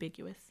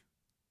ambiguous?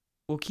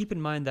 Well, keep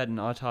in mind that in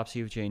Autopsy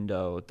of Jane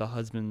Doe, the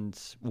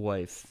husband's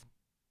wife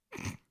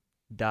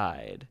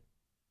died.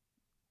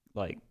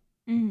 Like,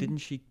 didn't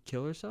she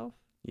kill herself?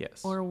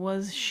 Yes. Or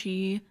was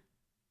she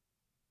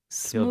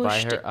Killed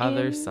by smooshed her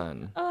other in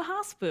son. a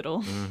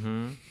hospital?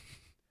 Mm-hmm.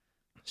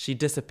 She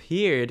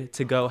disappeared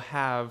to go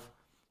have.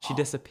 She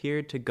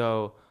disappeared to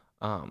go.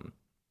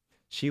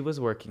 She was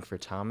working for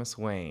Thomas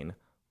Wayne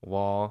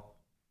while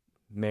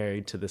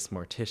married to this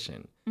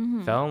mortician.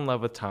 Fell in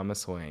love with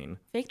Thomas Wayne.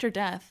 Faked her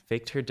death.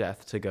 Faked her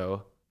death to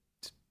go.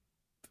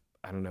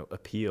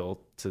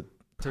 Appeal to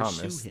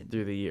Thomas him.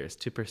 through the years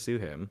to pursue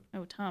him.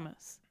 Oh,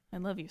 Thomas, I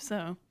love you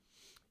so.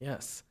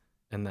 Yes,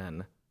 and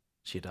then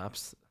she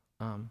adopts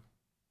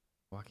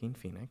Joaquin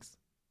Phoenix,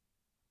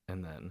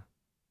 and then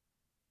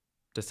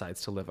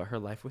decides to live out her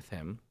life with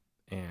him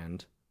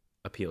and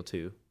appeal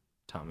to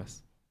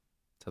Thomas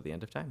till the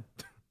end of time.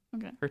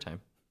 Okay. Her time.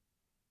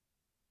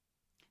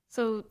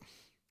 So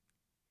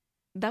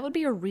that would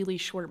be a really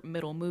short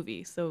middle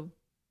movie. So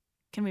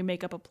can we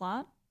make up a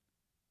plot?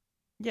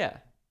 Yeah.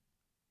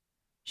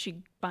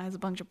 She buys a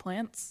bunch of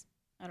plants.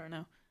 I don't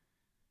know.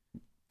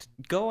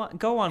 Go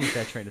on with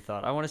that train of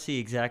thought. I want to see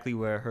exactly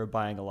where her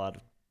buying a lot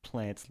of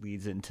plants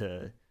leads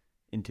into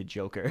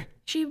Joker.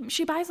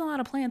 She buys a lot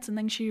of plants and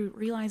then she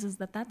realizes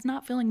that that's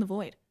not filling the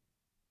void.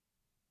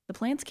 The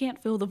plants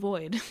can't fill the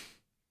void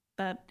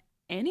that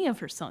any of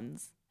her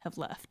sons have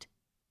left.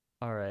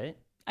 All right.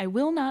 I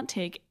will not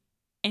take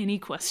any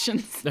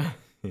questions.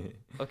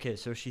 Okay,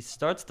 so she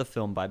starts the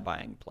film by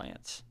buying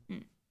plants.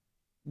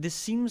 This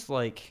seems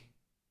like,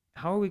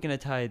 how are we going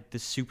to tie the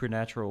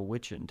supernatural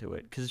witch into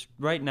it? Because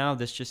right now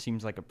this just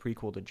seems like a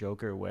prequel to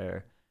Joker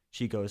where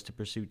she goes to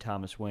pursue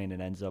Thomas Wayne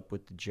and ends up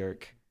with the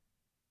jerk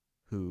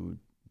who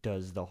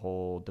does the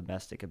whole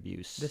domestic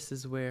abuse. This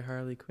is where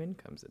Harley Quinn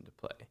comes into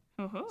play.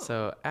 Oh.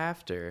 So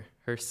after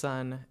her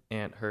son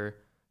and her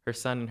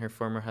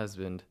former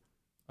husband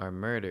are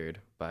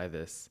murdered by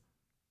this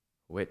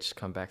witch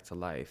come back to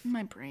life,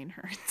 My brain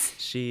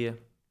hurts.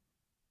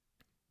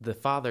 the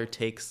father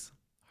takes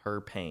her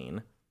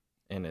pain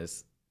and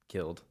is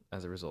killed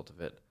as a result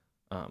of it,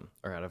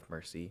 or out of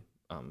mercy,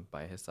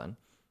 by his son.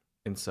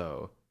 And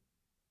so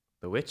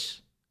the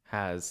witch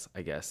has,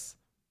 I guess,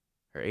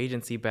 her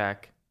agency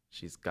back.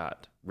 She's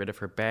got rid of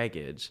her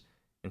baggage,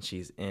 and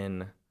she's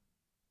in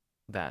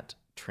that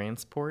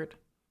transport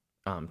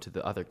to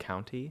the other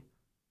county.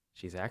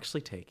 She's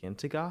actually taken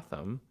to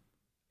Gotham,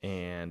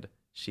 and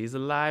she's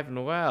alive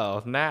and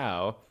well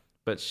now,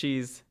 but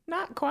she's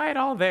not quite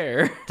all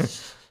there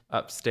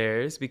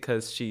upstairs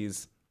because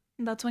she's...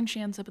 That's when she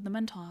ends up at the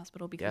mental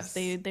hospital because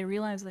Yes. they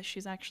realize that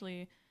she's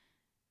actually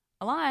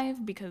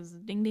alive because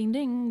ding ding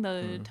ding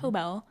the tow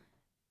bell,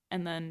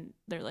 and then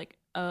they're like,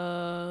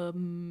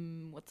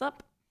 what's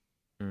up?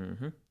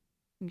 Mm-hmm.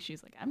 And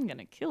she's like, I'm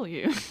gonna kill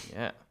you.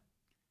 Yeah.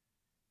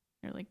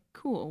 They're like,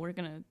 cool, we're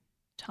gonna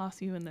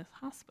toss you in this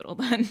hospital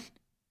then.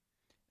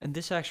 And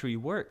this actually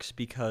works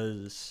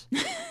because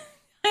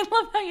I I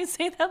love how you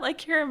say that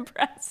like you're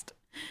impressed.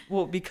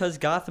 Well, because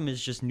Gotham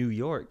is just New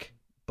York,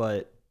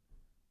 but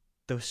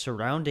the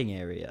surrounding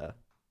area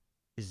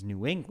is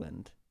New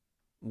England,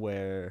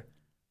 where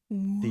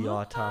the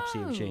autopsy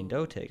of Jane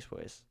Doe takes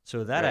place.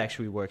 So that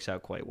actually works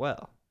out quite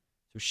well.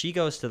 So she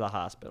goes to the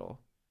hospital.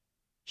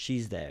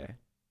 She's there.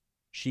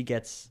 She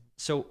gets...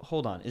 So,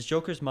 hold on. Is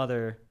Joker's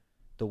mother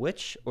the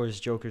witch, or is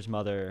Joker's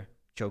mother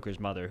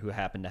who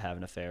happened to have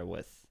an affair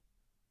with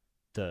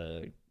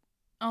the...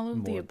 All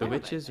of the The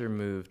witches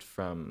removed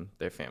from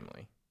their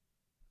family.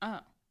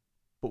 Oh.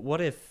 But what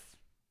if...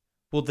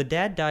 Well, the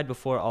dad died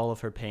before all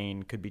of her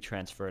pain could be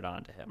transferred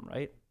onto him,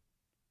 right?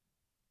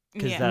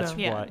 Because that's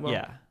why... Well,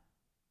 yeah.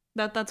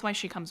 That's why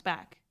she comes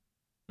back.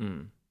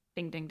 Mm.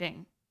 Ding, ding,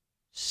 ding.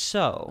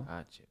 So,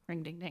 Gotcha.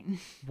 Ring, ding, ding.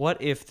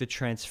 what if the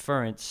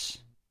transference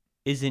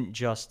isn't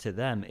just to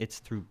them, it's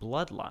through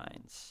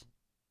bloodlines?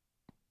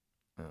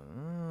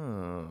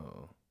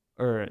 Oh.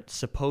 Or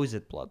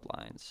supposed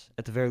bloodlines.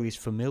 At the very least,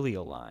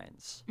 familial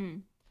lines.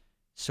 Mm.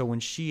 So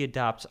when she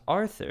adopts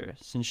Arthur,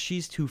 since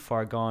she's too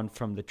far gone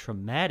from the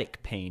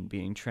traumatic pain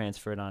being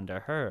transferred onto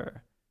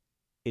her,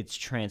 it's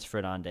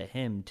transferred onto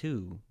him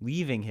too,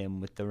 leaving him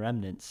with the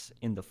remnants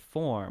in the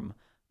form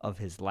of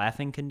his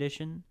laughing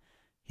condition,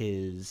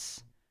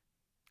 his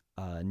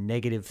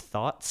negative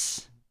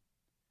thoughts,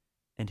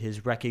 and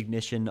his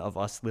recognition of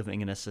us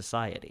living in a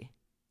society.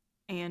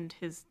 And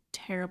his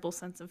terrible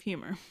sense of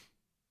humor.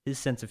 His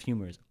sense of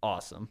humor is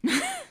awesome.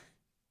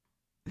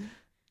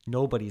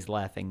 Nobody's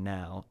laughing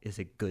now is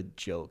a good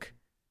joke.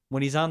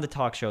 When he's on the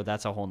talk show,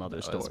 that's a whole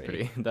nother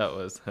story. That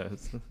was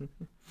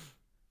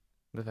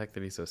the fact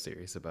that he's so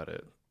serious about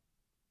it.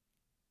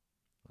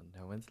 Well,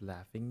 no one's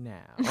laughing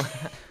now.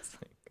 It's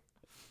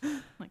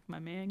Like, my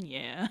man,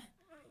 yeah.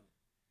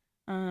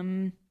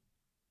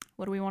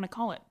 What do we want to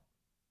call it?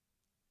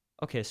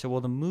 Okay, so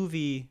the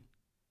movie,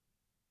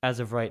 as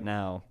of right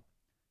now,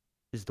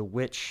 is the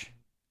witch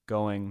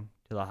going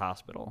to the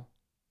hospital.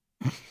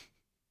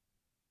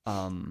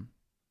 And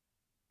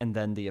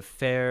then the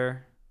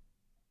affair.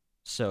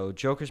 So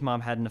Joker's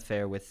mom had an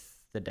affair with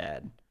the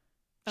dad.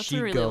 That's she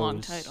a really goes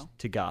long title.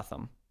 to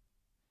Gotham.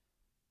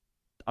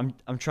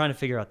 I'm trying to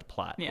figure out the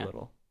plot a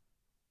little.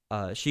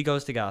 She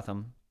goes to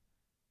Gotham.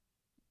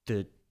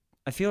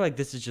 I feel like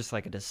this is just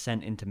like a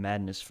descent into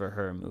madness for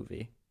her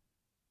movie.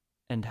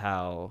 And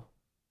how,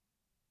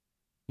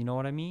 you know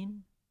what I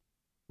mean?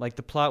 Like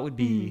the plot would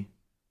be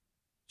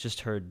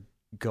just her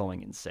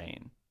going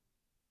insane.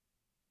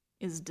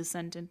 Is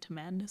Descent into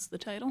Madness the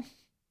title?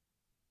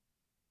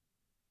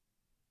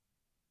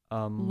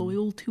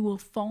 Loyal to a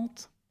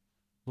Fault?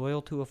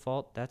 Loyal to a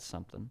Fault, that's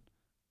something.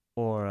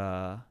 Or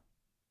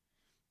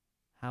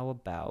how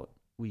about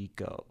we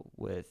go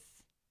with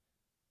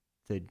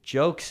the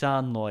Jokes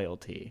on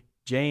Loyalty,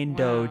 Jane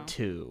Doe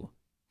 2,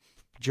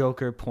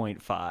 Joker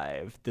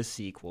 .5, the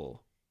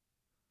sequel.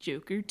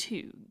 Joker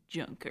 2,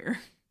 Junker.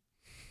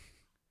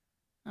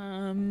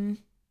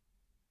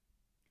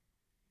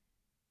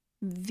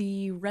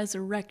 The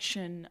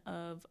resurrection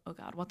of, oh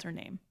God, what's her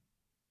name?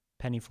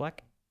 Penny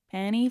Fleck?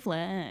 Penny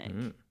Fleck.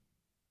 Mm.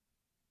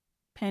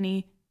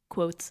 Penny,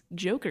 quotes,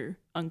 Joker,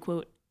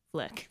 unquote,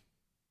 Fleck.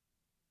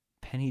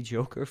 Penny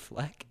Joker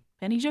Fleck?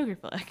 Penny Joker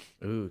Fleck.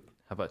 Ooh,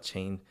 how about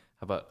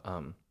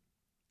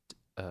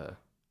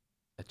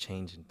a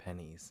change in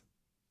pennies?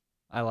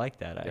 I like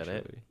that, Got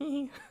actually.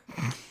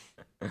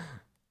 it?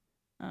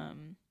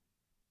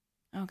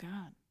 Oh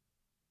God.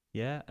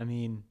 Yeah, I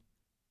mean,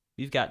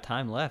 we've got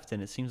time left,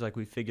 and it seems like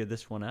we figured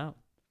this one out.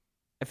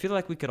 I feel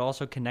like we could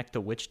also connect the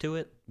witch to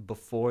it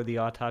before the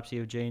autopsy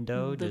of Jane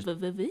Doe.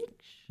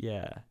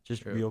 Yeah,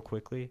 just True. real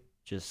quickly.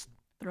 Just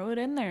throw it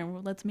in there.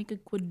 Let's make a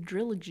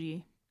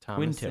quadrilogy.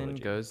 Thomason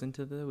goes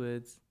into the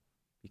woods,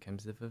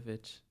 becomes a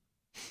witch,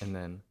 and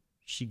then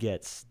she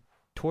gets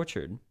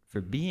tortured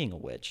for being a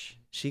witch.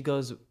 she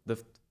goes.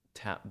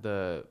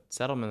 The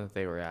settlement that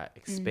they were at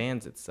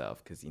expands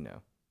itself because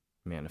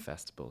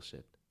manifest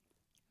bullshit.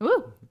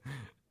 Woo!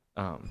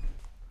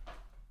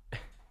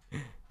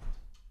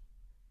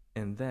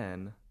 And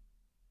then,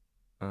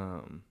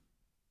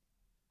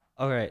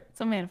 All right.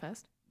 So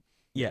manifest.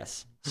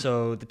 Yes.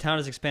 So the town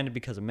is expanded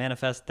because of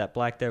manifest. That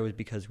black there was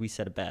because we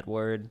said a bad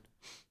word.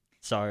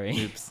 Sorry.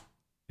 oops,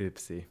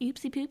 oopsie.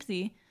 Oopsie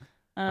poopsie.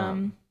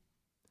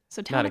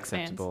 So town Not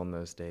expands. acceptable in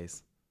those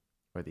days,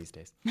 or these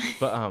days.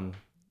 But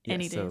yeah,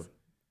 Any so, days.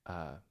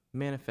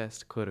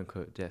 Manifest quote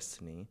unquote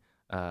destiny.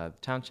 The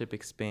township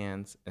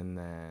expands, and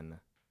then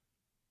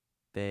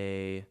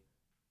they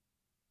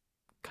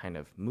kind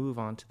of move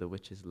on to the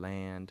witch's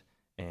land,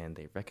 and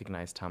they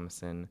recognize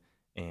Thomason,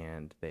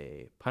 and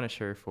they punish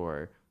her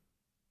for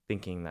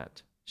thinking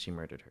that she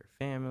murdered her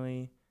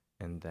family,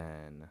 and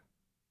then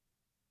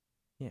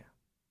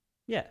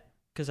Yeah.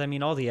 Because, I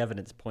mean, all the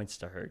evidence points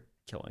to her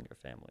killing her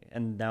family.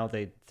 And now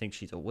they think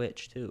she's a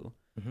witch, too.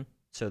 Mhm.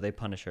 So they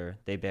punish her.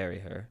 They bury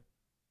her.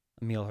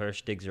 Emile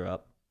Hirsch digs her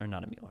up. Or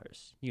not Emile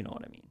Hirsch. You know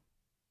what I mean.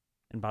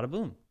 And bada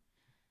boom.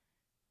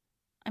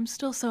 I'm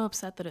still so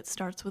upset that it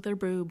starts with her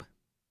boob.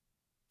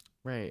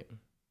 right.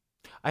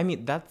 I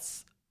mean,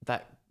 that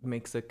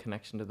makes a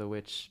connection to the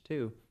witch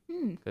too,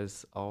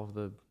 because all of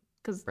the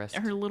Because breast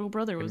her little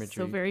brother was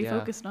so imagery, very yeah.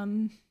 focused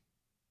on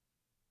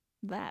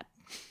that.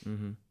 I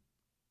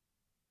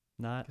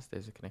Not. guess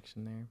there's a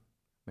connection there.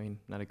 I mean,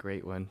 not a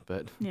great one,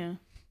 but Yeah.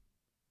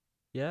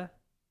 Yeah.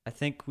 I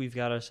think we've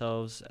got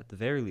ourselves, at the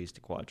very least,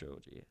 a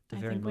quadrilogy. At the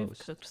I very think we've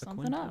most, cooked a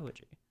something up.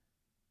 quintilogy.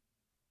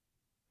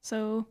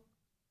 So,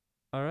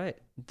 All right.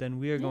 Then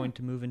we are Yeah. going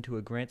to move into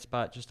a Grant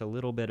spot just a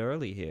little bit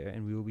early here,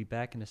 and we will be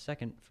back in a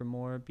second for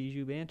more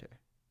Bijou banter.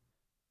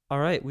 All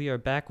right, we are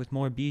back with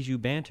more Bijou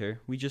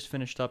banter. We just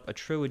finished up a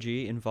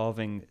trilogy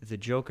involving The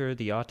Joker,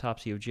 The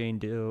Autopsy of Jane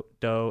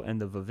Doe,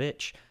 and The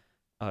Vavitch.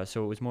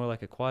 So it was more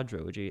like a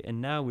quadrilogy. And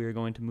now we are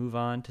going to move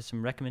on to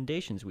some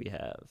recommendations we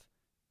have.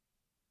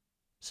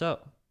 So,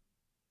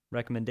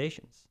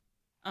 recommendations.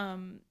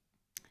 I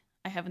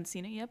haven't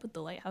seen it yet, but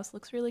The Lighthouse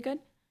looks really good.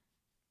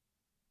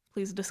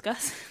 Please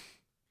discuss.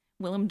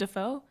 Willem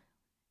Dafoe.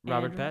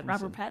 Robert and Pattinson.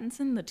 Robert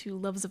Pattinson, the two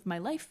loves of my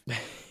life.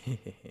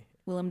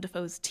 Willem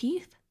Dafoe's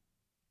teeth.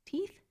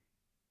 Teeth?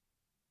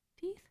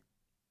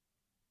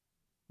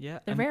 Yeah.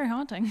 They're very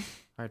haunting.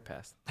 hard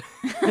pass.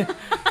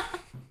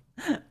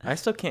 I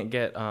still can't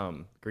get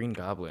Green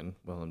Goblin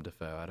Willem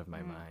Dafoe out of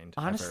my mind.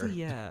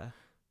 Honestly, ever. yeah.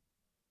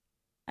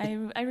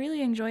 I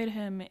really enjoyed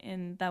him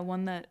in that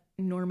one that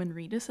Norman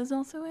Reedus is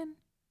also in.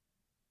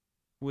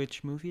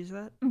 Which movie is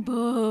that?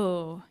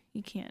 Boo.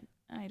 You can't.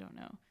 I don't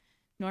know.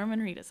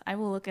 Norman Reedus. I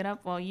will look it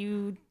up while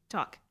you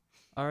talk.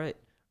 All right.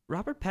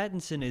 Robert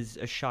Pattinson is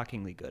a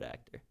shockingly good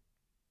actor.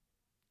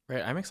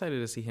 Right, I'm excited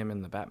to see him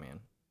in the Batman.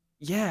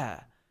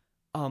 Yeah.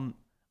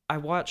 I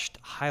watched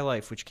High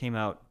Life, which came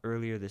out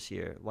earlier this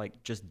year,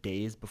 like just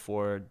days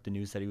before the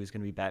news that he was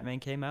going to be Batman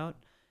came out.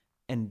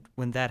 And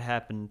when that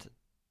happened,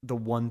 the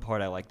one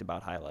part I liked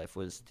about High Life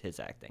was his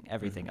acting.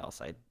 Everything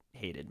else I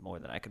hated more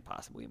than I could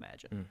possibly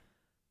imagine.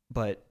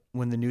 But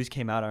when the news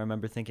came out, I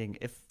remember thinking,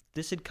 if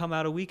this had come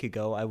out a week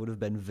ago, I would have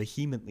been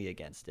vehemently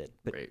against it.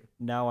 But Right.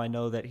 now I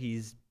know that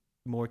he's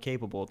more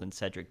capable than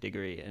Cedric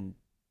Diggory and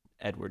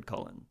Edward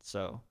Cullen.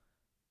 So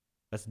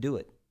let's do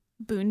it.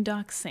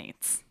 Boondock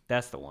Saints.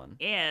 That's the one.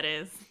 Yeah, it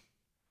is.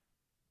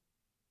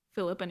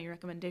 Philip, any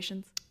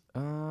recommendations?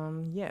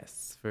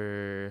 Yes,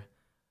 for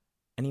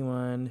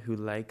anyone who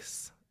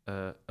likes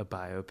a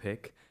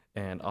biopic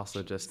and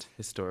also just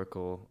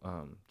historical,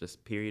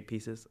 just period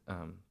pieces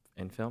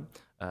in film,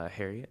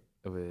 Harriet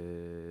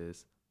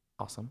was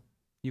awesome.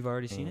 You've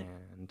already seen it?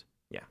 And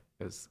yeah,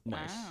 it was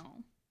Nice. Wow.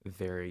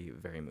 very,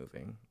 very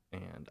moving.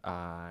 And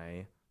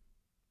I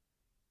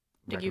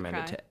Did you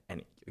recommend it cry? to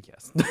any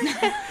yes.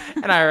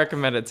 And I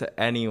recommend it to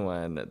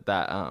anyone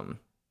that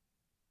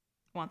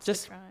Wants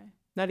just- to try.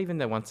 not even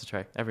that wants to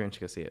try. Everyone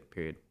should go see it.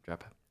 Period.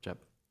 Drop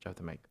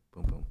the mic.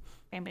 Boom boom.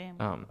 Bam, bam.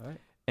 All right.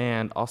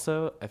 And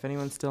also, if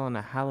anyone's still in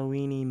a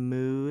Halloweeny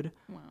mood,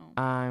 Wow.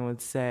 I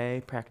would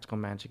say Practical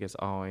Magic is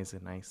always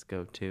a nice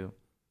go-to.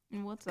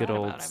 And what's Good that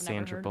old about? I've never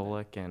Sandra heard of it.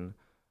 Bullock and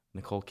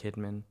Nicole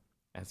Kidman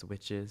as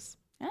witches.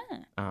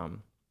 Ah.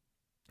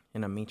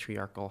 In a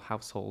matriarchal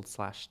household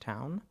 /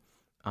 town.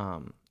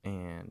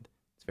 And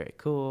it's very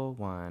cool.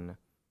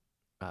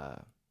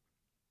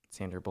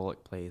 Sandra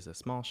Bullock plays a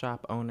small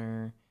shop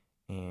owner,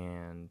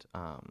 and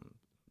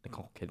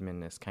Nicole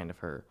Kidman is kind of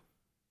her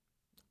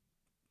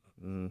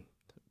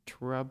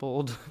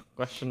troubled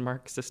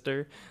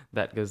sister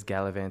that goes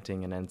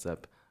gallivanting and ends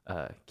up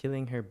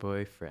killing her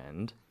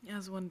boyfriend.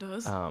 As one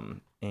does.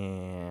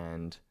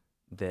 And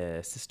the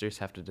sisters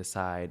have to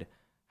decide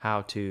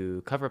how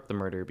to cover up the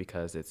murder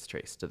because it's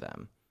traced to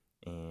them.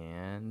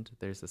 And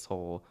there's this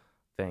whole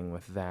thing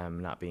with them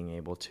not being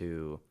able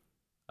to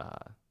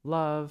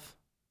love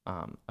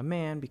a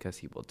man because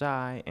he will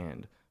die.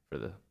 And for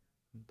the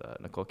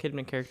Nicole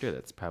Kidman character,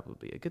 that's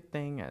probably a good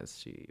thing, as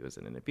she was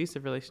in an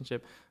abusive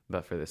relationship.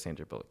 But for the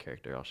Sandra Bullock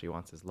character, all she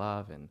wants is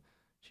love, and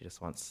she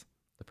just wants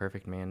the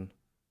perfect man,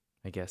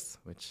 I guess,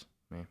 which,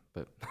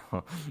 but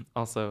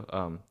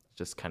also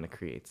just kind of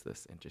creates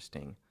this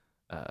interesting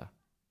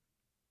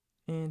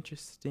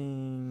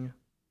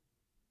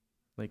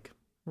like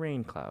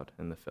rain cloud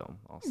in the film,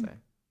 I'll say.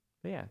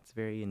 But yeah, it's a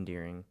very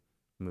endearing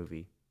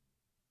movie.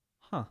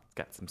 Huh. It's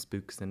got some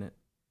spooks in it.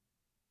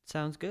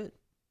 Sounds good.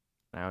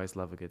 I always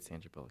love a good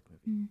Sandra Bullock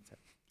movie. So,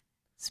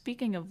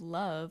 Speaking of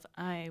love,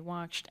 I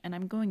watched, and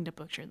I'm going to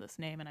butcher this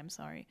name, and I'm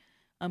sorry,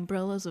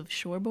 Umbrellas of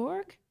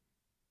Cherbourg.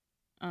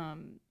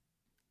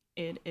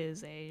 It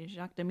is a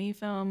Jacques Demy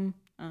film.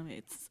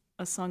 It's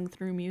a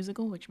sung-through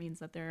musical, which means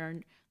that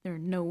there are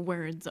no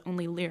words,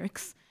 only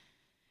lyrics,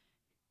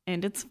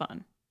 and it's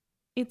fun.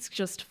 It's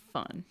just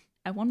fun.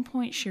 At one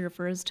point, she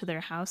refers to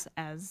their house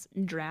as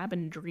drab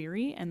and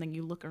dreary, and then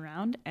you look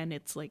around, and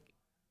it's like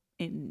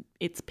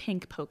it's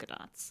pink polka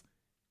dots.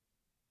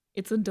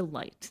 It's a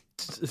delight.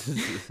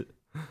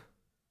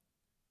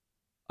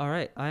 All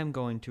right, I am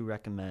going to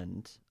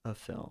recommend a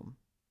film.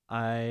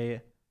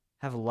 I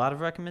have a lot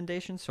of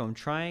recommendations, so I'm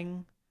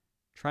trying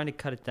to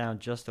cut it down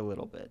just a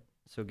little bit.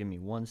 So give me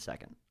 1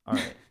 second. All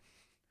right.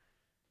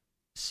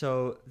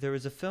 So there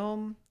was a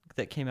film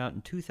that came out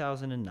in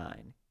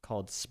 2009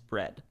 called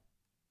Spread.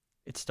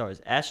 It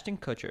stars Ashton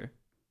Kutcher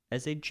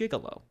as a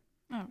gigolo.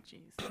 Oh,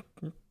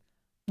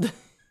 jeez.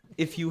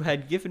 If you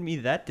had given me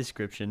that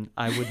description,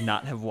 I would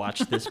not have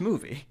watched this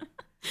movie.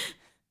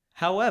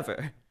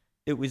 However,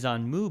 it was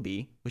on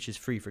Mubi, which is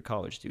free for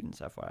college students,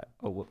 FYI.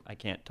 Oh, I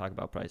can't talk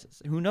about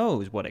prices. Who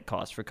knows what it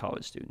costs for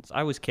college students?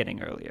 I was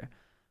kidding earlier.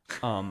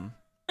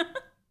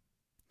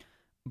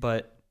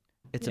 But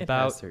it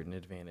has certain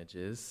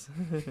advantages.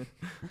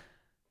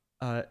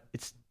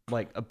 It's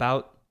like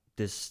about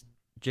this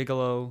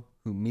gigolo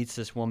who meets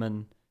this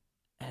woman.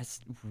 And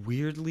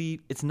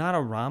it's not a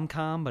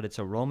rom-com, but it's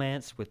a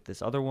romance with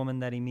this other woman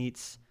that he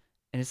meets.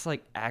 And it's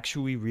like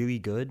actually really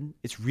good.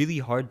 It's really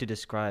hard to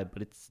describe,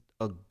 but it's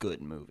a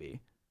good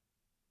movie.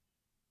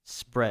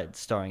 Spread,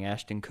 starring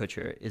Ashton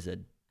Kutcher, is a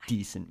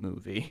decent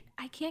movie.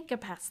 I can't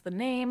get past the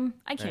name.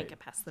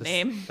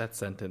 Name. That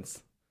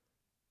sentence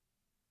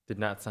did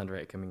not sound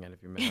right coming out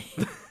of your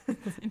mouth.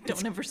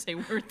 Don't ever say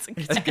words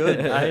again. It's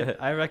good.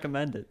 I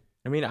recommend it.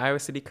 I mean, Iowa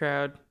City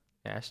crowd,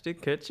 Ashton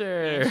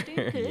Kutcher.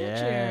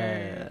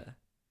 Yeah.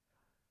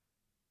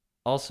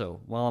 Also,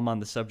 while I'm on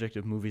the subject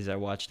of movies I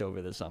watched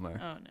over the summer,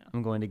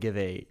 I'm going to give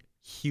a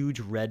huge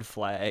red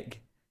flag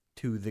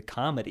to The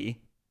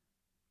Comedy,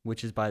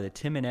 which is by the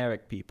Tim and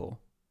Eric people.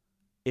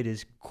 It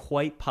is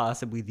quite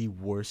possibly the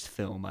worst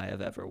film I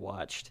have ever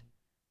watched.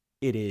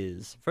 It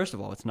is, first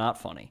of all, it's not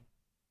funny.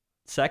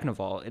 Second of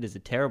all, it is a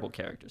terrible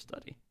character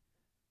study.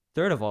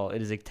 Third of all,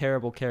 it is a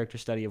terrible character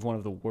study of one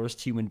of the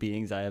worst human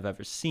beings I have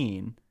ever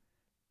seen.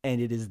 And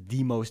it is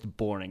the most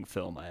boring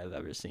film I have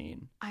ever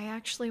seen. I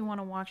actually want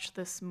to watch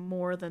this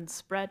more than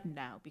Spread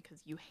now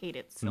because you hate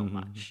it so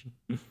much.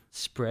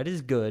 Spread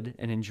is good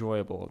and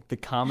enjoyable. The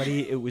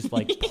Comedy, it was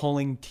like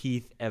pulling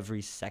teeth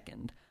every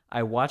second.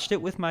 I watched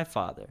it with my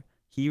father.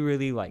 He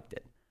really liked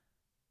it.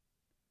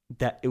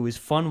 It was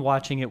fun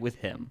watching it with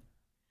him.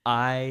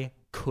 I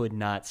could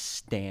not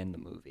stand the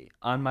movie.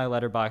 On my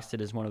Letterboxd, it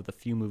is one of the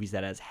few movies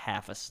that has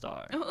half a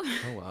star. Oh,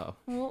 wow.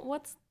 Well,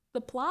 what's the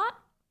plot?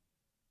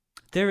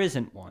 There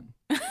isn't one.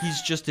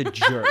 He's just a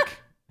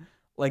jerk.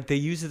 Like, they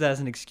use it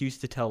as an excuse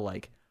to tell,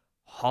 like,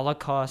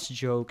 Holocaust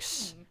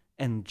jokes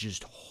and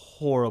just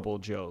horrible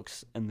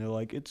jokes. And they're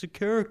like, it's a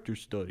character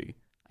study.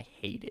 I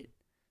hate it.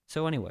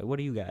 So anyway, what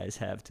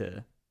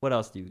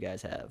else do you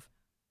guys have?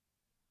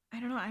 I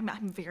don't know.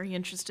 I'm very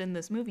interested in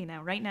this movie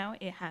now. Right now,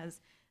 it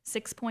has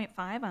 6.5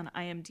 on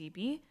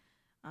IMDb,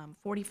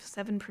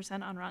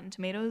 47% on Rotten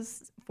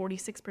Tomatoes,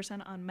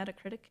 46% on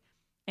Metacritic.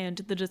 And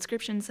the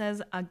description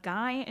says, a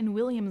guy in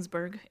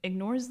Williamsburg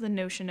ignores the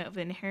notion of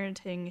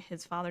inheriting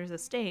his father's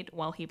estate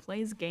while he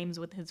plays games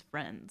with his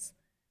friends.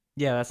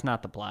 Yeah, that's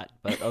not the plot,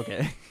 but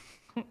okay.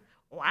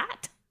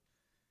 What?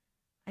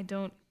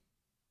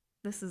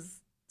 This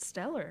is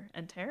stellar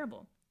and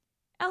terrible.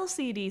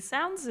 LCD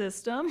sound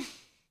system.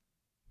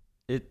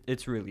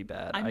 It's really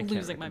bad. I'm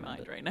losing my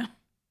mind right now.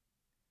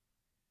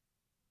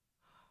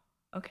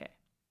 Okay.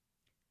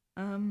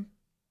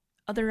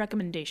 Other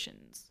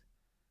recommendations.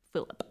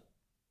 Philip.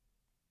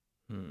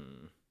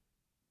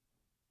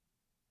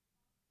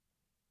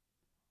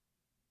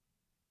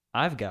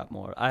 I've got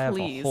more. I have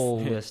a whole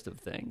list of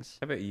things.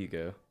 How about you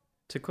go?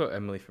 To quote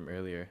Emily from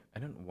earlier,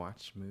 I don't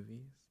watch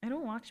movies.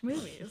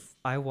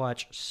 I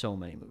watch so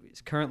many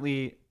movies.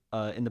 Currently,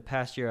 in the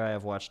past year, I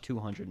have watched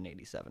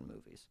 287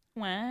 movies.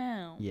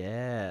 Wow.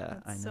 Yeah,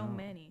 That's I know. So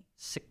many.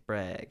 Sick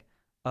brag.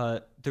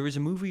 There was a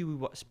movie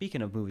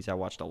speaking of movies I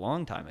watched a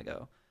long time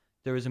ago,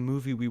 there was a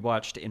movie we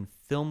watched in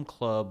film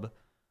club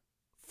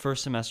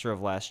first semester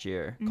of last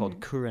year called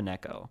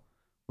Kuroneko,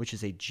 which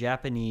is a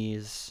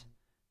Japanese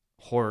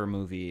horror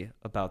movie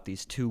about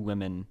these two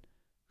women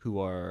who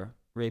are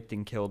raped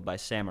and killed by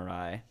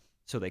samurai.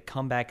 So they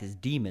come back as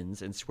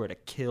demons and swear to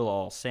kill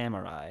all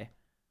samurai.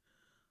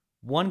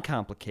 One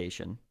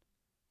complication,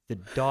 the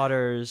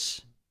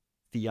daughter's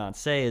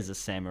fiance is a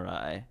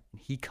samurai,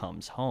 and he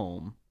comes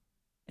home,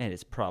 and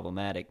it's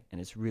problematic, and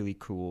it's really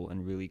cool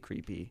and really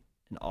creepy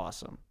and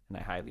awesome, and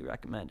I highly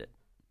recommend it.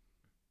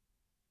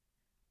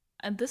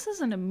 This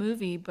isn't a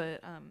movie,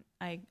 but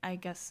I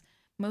guess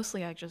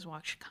mostly I just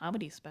watch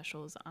comedy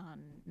specials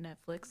on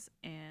Netflix,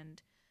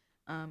 and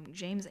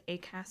James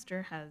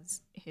Acaster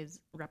has his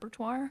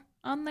repertoire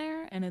on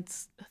there, and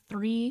it's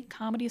 3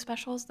 comedy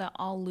specials that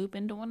all loop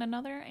into one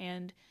another,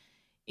 and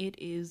it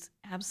is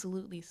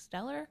absolutely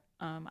stellar.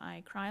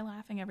 I cry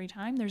laughing every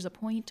time. There's a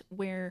point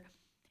where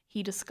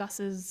he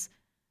discusses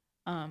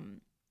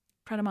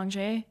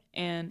Pret-a-Manger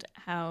and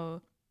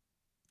how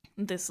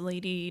this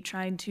lady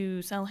tried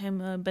to sell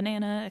him a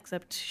banana,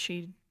 except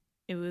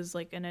it was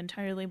like an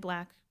entirely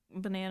black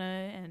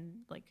banana, and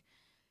like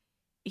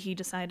he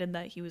decided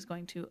that he was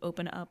going to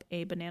open up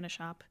a banana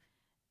shop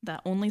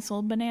that only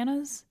sold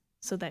bananas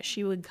so that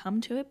she would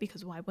come to it,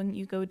 because why wouldn't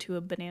you go to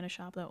a banana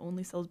shop that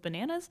only sells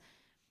bananas?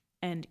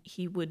 And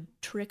he would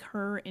trick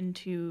her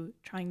into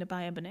trying to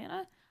buy a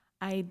banana.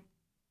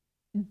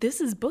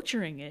 This is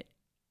butchering it.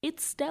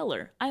 It's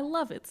stellar. I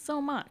love it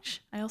so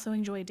much. I also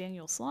enjoy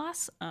Daniel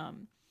Sloss,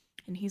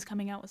 and he's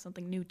coming out with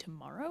something new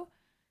tomorrow,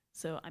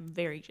 so I'm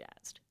very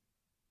jazzed.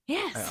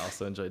 Yes! I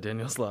also enjoy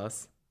Daniel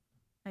Sloss.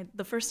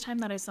 The first time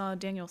that I saw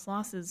Daniel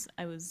Sloss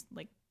I was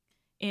like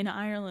in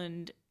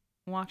Ireland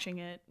watching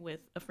it with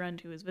a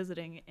friend who was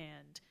visiting,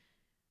 and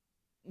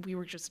we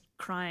were just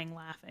crying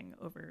laughing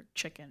over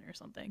chicken or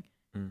something.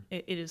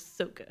 It is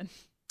so good.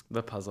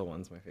 The puzzle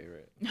one's my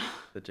favorite.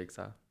 The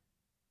jigsaw.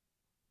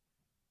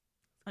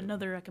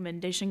 Another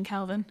recommendation,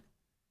 Calvin.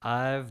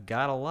 I've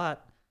got a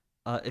lot.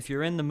 If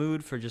you're in the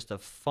mood for just a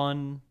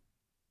fun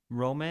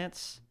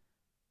romance,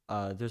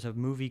 there's a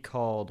movie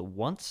called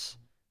Once,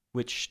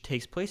 which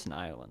takes place in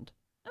Ireland.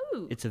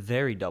 Ooh. It's a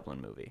very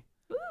Dublin movie.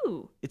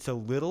 Ooh. It's a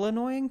little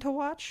annoying to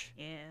watch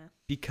Yeah.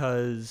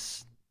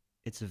 because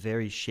it's a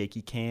very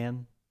shaky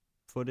cam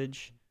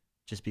footage,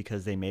 just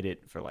because they made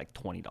it for like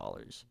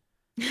 $20.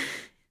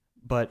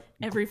 But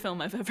Every film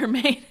I've ever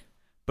made.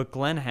 But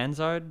Glenn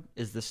Hansard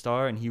is the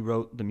star, and he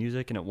wrote the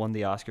music, and it won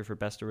the Oscar for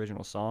Best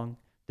Original Song.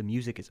 The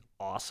music is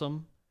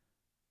awesome.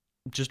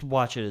 Just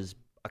watch it as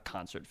a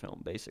concert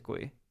film,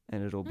 basically,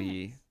 and it'll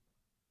be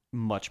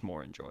much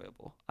more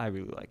enjoyable. I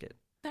really like it.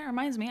 That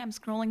reminds me, I'm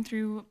scrolling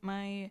through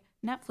my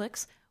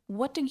Netflix.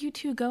 What do you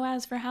two go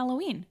as for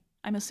Halloween?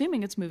 I'm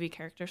assuming it's movie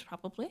characters,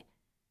 probably.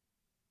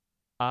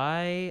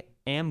 I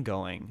am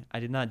going. I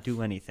did not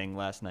do anything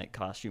last night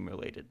costume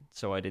related,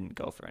 so I didn't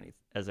go for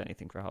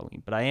anything for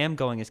Halloween. But I am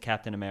going as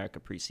Captain America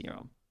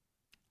pre-serum.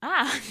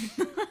 Ah.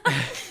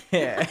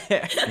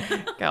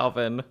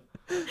 Calvin.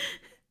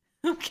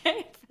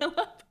 Okay,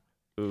 Philip.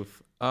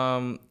 Oof.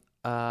 And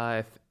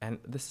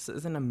this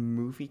isn't a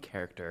movie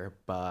character,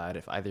 but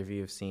if either of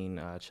you have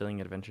seen Chilling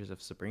Adventures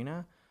of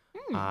Sabrina,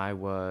 I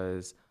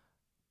was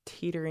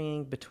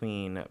teetering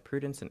between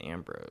Prudence and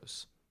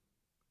Ambrose.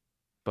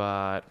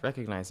 But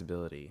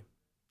recognizability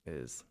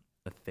is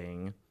a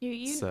thing.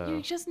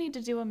 You just need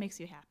to do what makes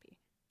you happy.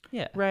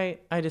 Yeah.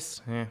 Right. I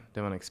just don't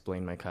want to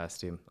explain my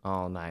costume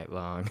all night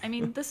long. I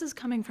mean, this is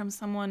coming from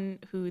someone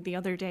who the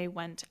other day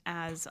went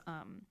as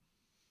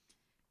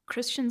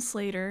Christian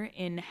Slater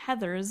in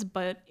Heathers,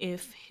 but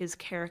if his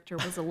character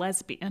was a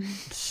lesbian.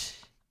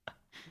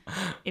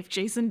 If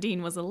Jason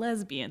Dean was a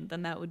lesbian,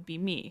 then that would be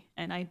me.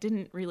 And I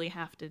didn't really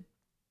have to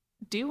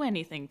do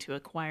anything to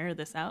acquire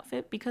this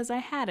outfit because I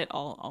had it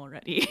all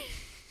already.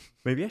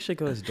 Maybe I should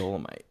go as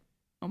Dolomite.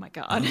 Oh my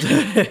god.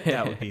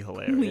 That would be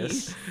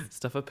hilarious.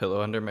 Stuff a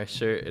pillow under my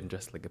shirt and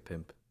dress like a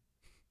pimp.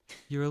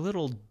 You're a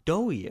little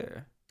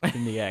doughier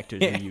than the actors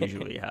we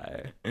usually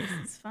hire.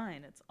 It's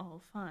fine. It's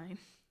all fine.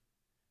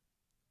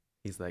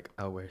 He's like,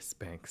 I'll wear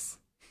Spanx.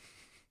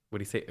 What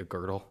do you say? A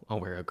girdle? I'll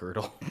wear a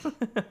girdle.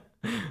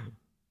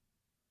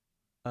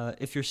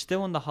 If you're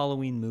still in the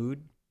Halloween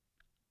mood,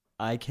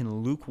 I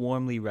can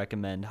lukewarmly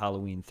recommend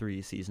Halloween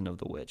 3 Season of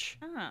the Witch.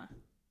 Ah.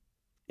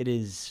 It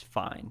is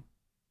fine.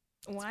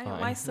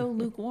 Why so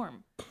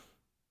lukewarm?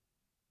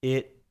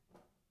 It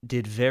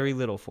did very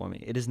little for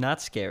me. It is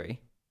not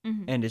scary,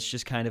 Mm-hmm. and it's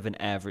just kind of an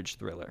average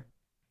thriller.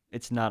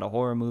 It's not a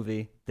horror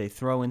movie. They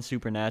throw in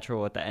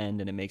supernatural at the end,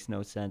 and it makes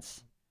no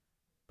sense.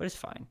 But it's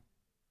fine.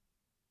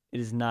 It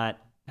is not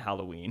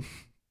Halloween.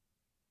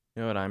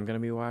 You know what I'm going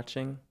to be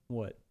watching?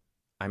 What?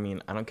 I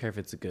mean, I don't care if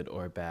it's good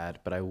or bad,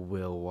 but I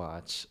will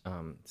watch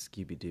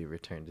Scooby-Doo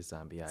Return to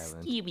Zombie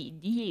Island.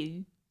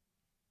 Scooby-Doo.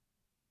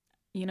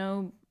 You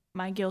know,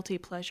 my guilty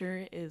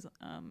pleasure is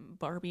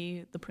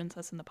Barbie, the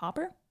Princess and the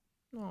Pauper.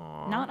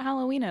 Aww. Not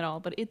Halloween at all,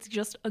 but it's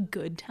just a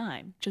good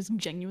time. Just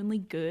genuinely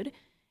good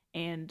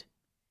and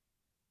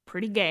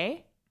pretty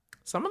gay.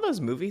 Some of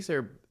those movies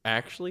are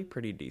actually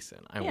pretty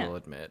decent, I will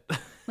admit.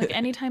 Like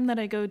anytime that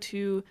I go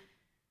to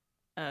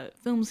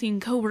film scene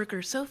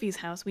coworker Sophie's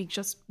house, we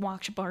just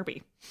watch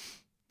Barbie.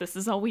 This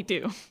is all we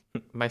do.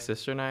 My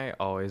sister and I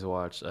always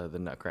watch the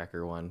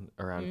Nutcracker one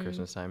around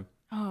Christmas time.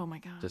 Oh my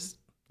god. Just,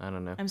 I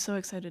don't know. I'm so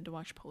excited to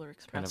watch Polar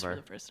Express Kind of for our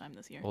the first time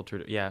this year.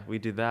 Yeah, we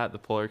do that, the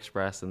Polar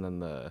Express, and then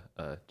the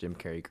Jim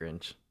Carrey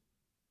Grinch.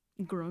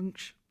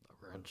 Grunch.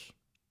 Grinch.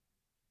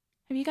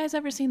 Have you guys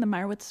ever seen the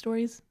Marwitz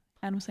stories,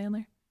 Adam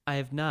Sandler? I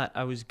have not.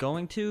 I was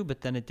going to,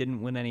 but then it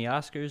didn't win any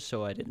Oscars,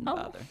 so I didn't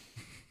bother.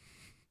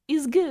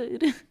 He's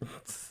good.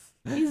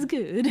 He's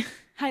good.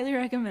 Highly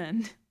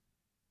recommend.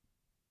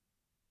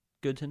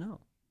 Good to know.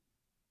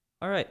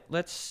 All right,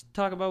 let's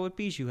talk about what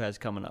Bijou has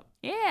coming up.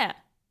 Yeah.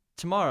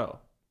 Tomorrow,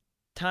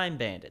 Time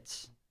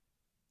Bandits.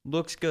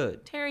 Looks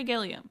good. Terry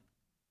Gilliam.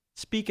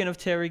 Speaking of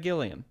Terry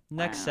Gilliam,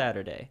 next Wow.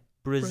 Saturday,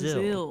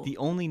 Brazil, the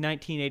only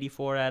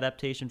 1984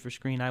 adaptation for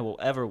screen I will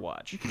ever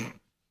watch.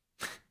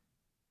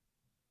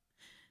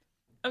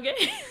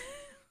 Okay.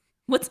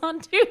 What's on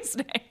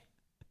Tuesday?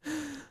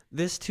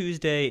 This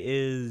Tuesday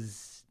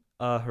is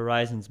a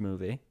Horizons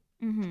movie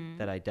Mm-hmm.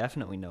 that I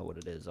definitely know what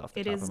it is off the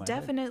It top is of my head.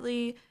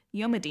 definitely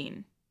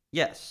Yomadine.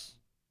 Yes.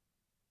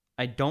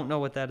 I don't know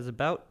what that is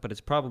about, but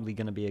it's probably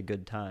going to be a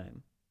good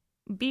time.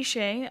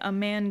 Bishay, a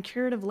man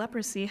cured of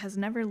leprosy, has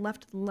never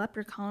left the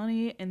leper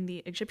colony in the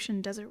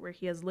Egyptian desert where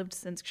he has lived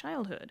since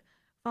childhood.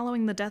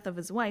 Following the death of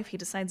his wife, he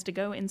decides to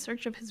go in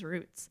search of his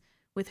roots.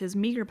 With his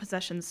meager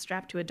possessions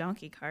strapped to a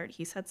donkey cart,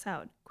 he sets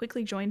out,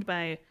 quickly joined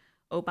by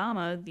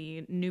Obama,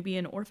 the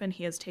Nubian orphan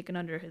he has taken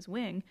under his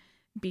wing.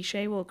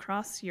 Bishay will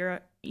cross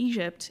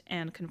Egypt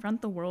and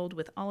confront the world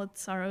with all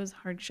its sorrows,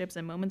 hardships,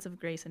 and moments of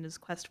grace in his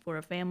quest for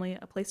a family,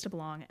 a place to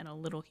belong, and a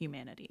little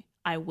humanity.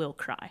 I will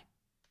cry.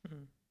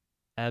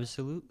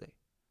 Absolutely.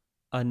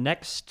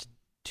 Next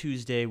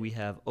Tuesday, we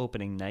have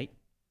opening night,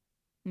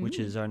 which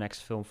is our next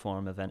film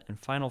forum event and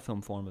final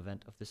film forum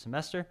event of the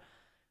semester.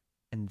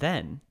 And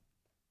then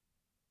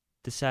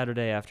the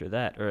Saturday after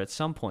that, or at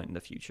some point in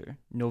the future,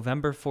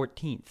 November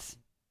 14th,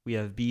 we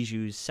have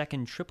Bijou's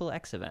second Triple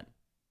X event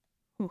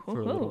for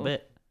a little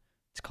bit.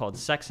 It's called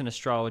Sex and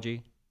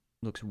Astrology.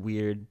 Looks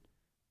weird.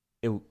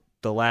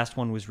 The last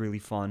one was really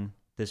fun.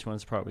 This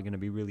one's probably going to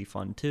be really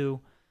fun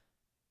too.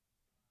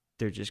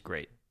 They're just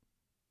great.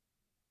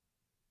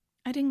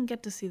 I didn't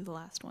get to see the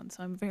last one,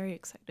 so I'm very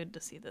excited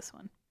to see this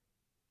one.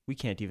 We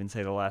can't even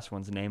say the last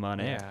one's name on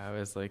air. Yeah, I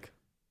was like...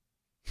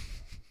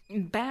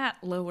 Bat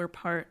lower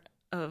part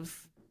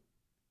of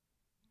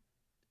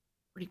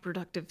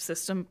reproductive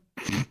system.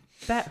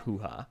 Bat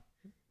hoo-ha.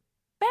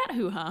 Bat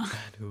hoo-ha.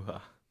 Bat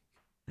hoo-ha.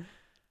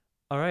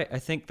 All right, I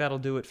think that'll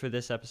do it for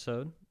this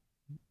episode.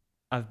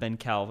 I've been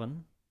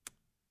Calvin.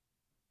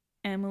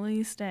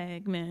 Emily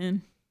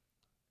Stagman.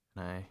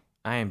 I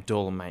am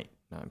Dolomite.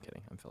 No, I'm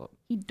kidding. I'm Philip.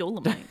 He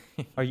Dolomite.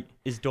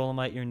 Is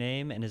Dolomite your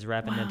name and is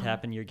Rappin' and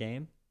Tappin' your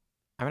game?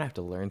 I'm gonna have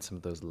to learn some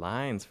of those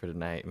lines for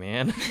tonight,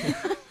 man.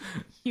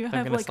 You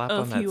have like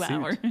a few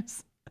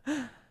hours.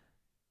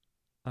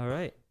 All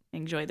right.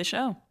 Enjoy the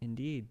show.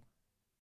 Indeed.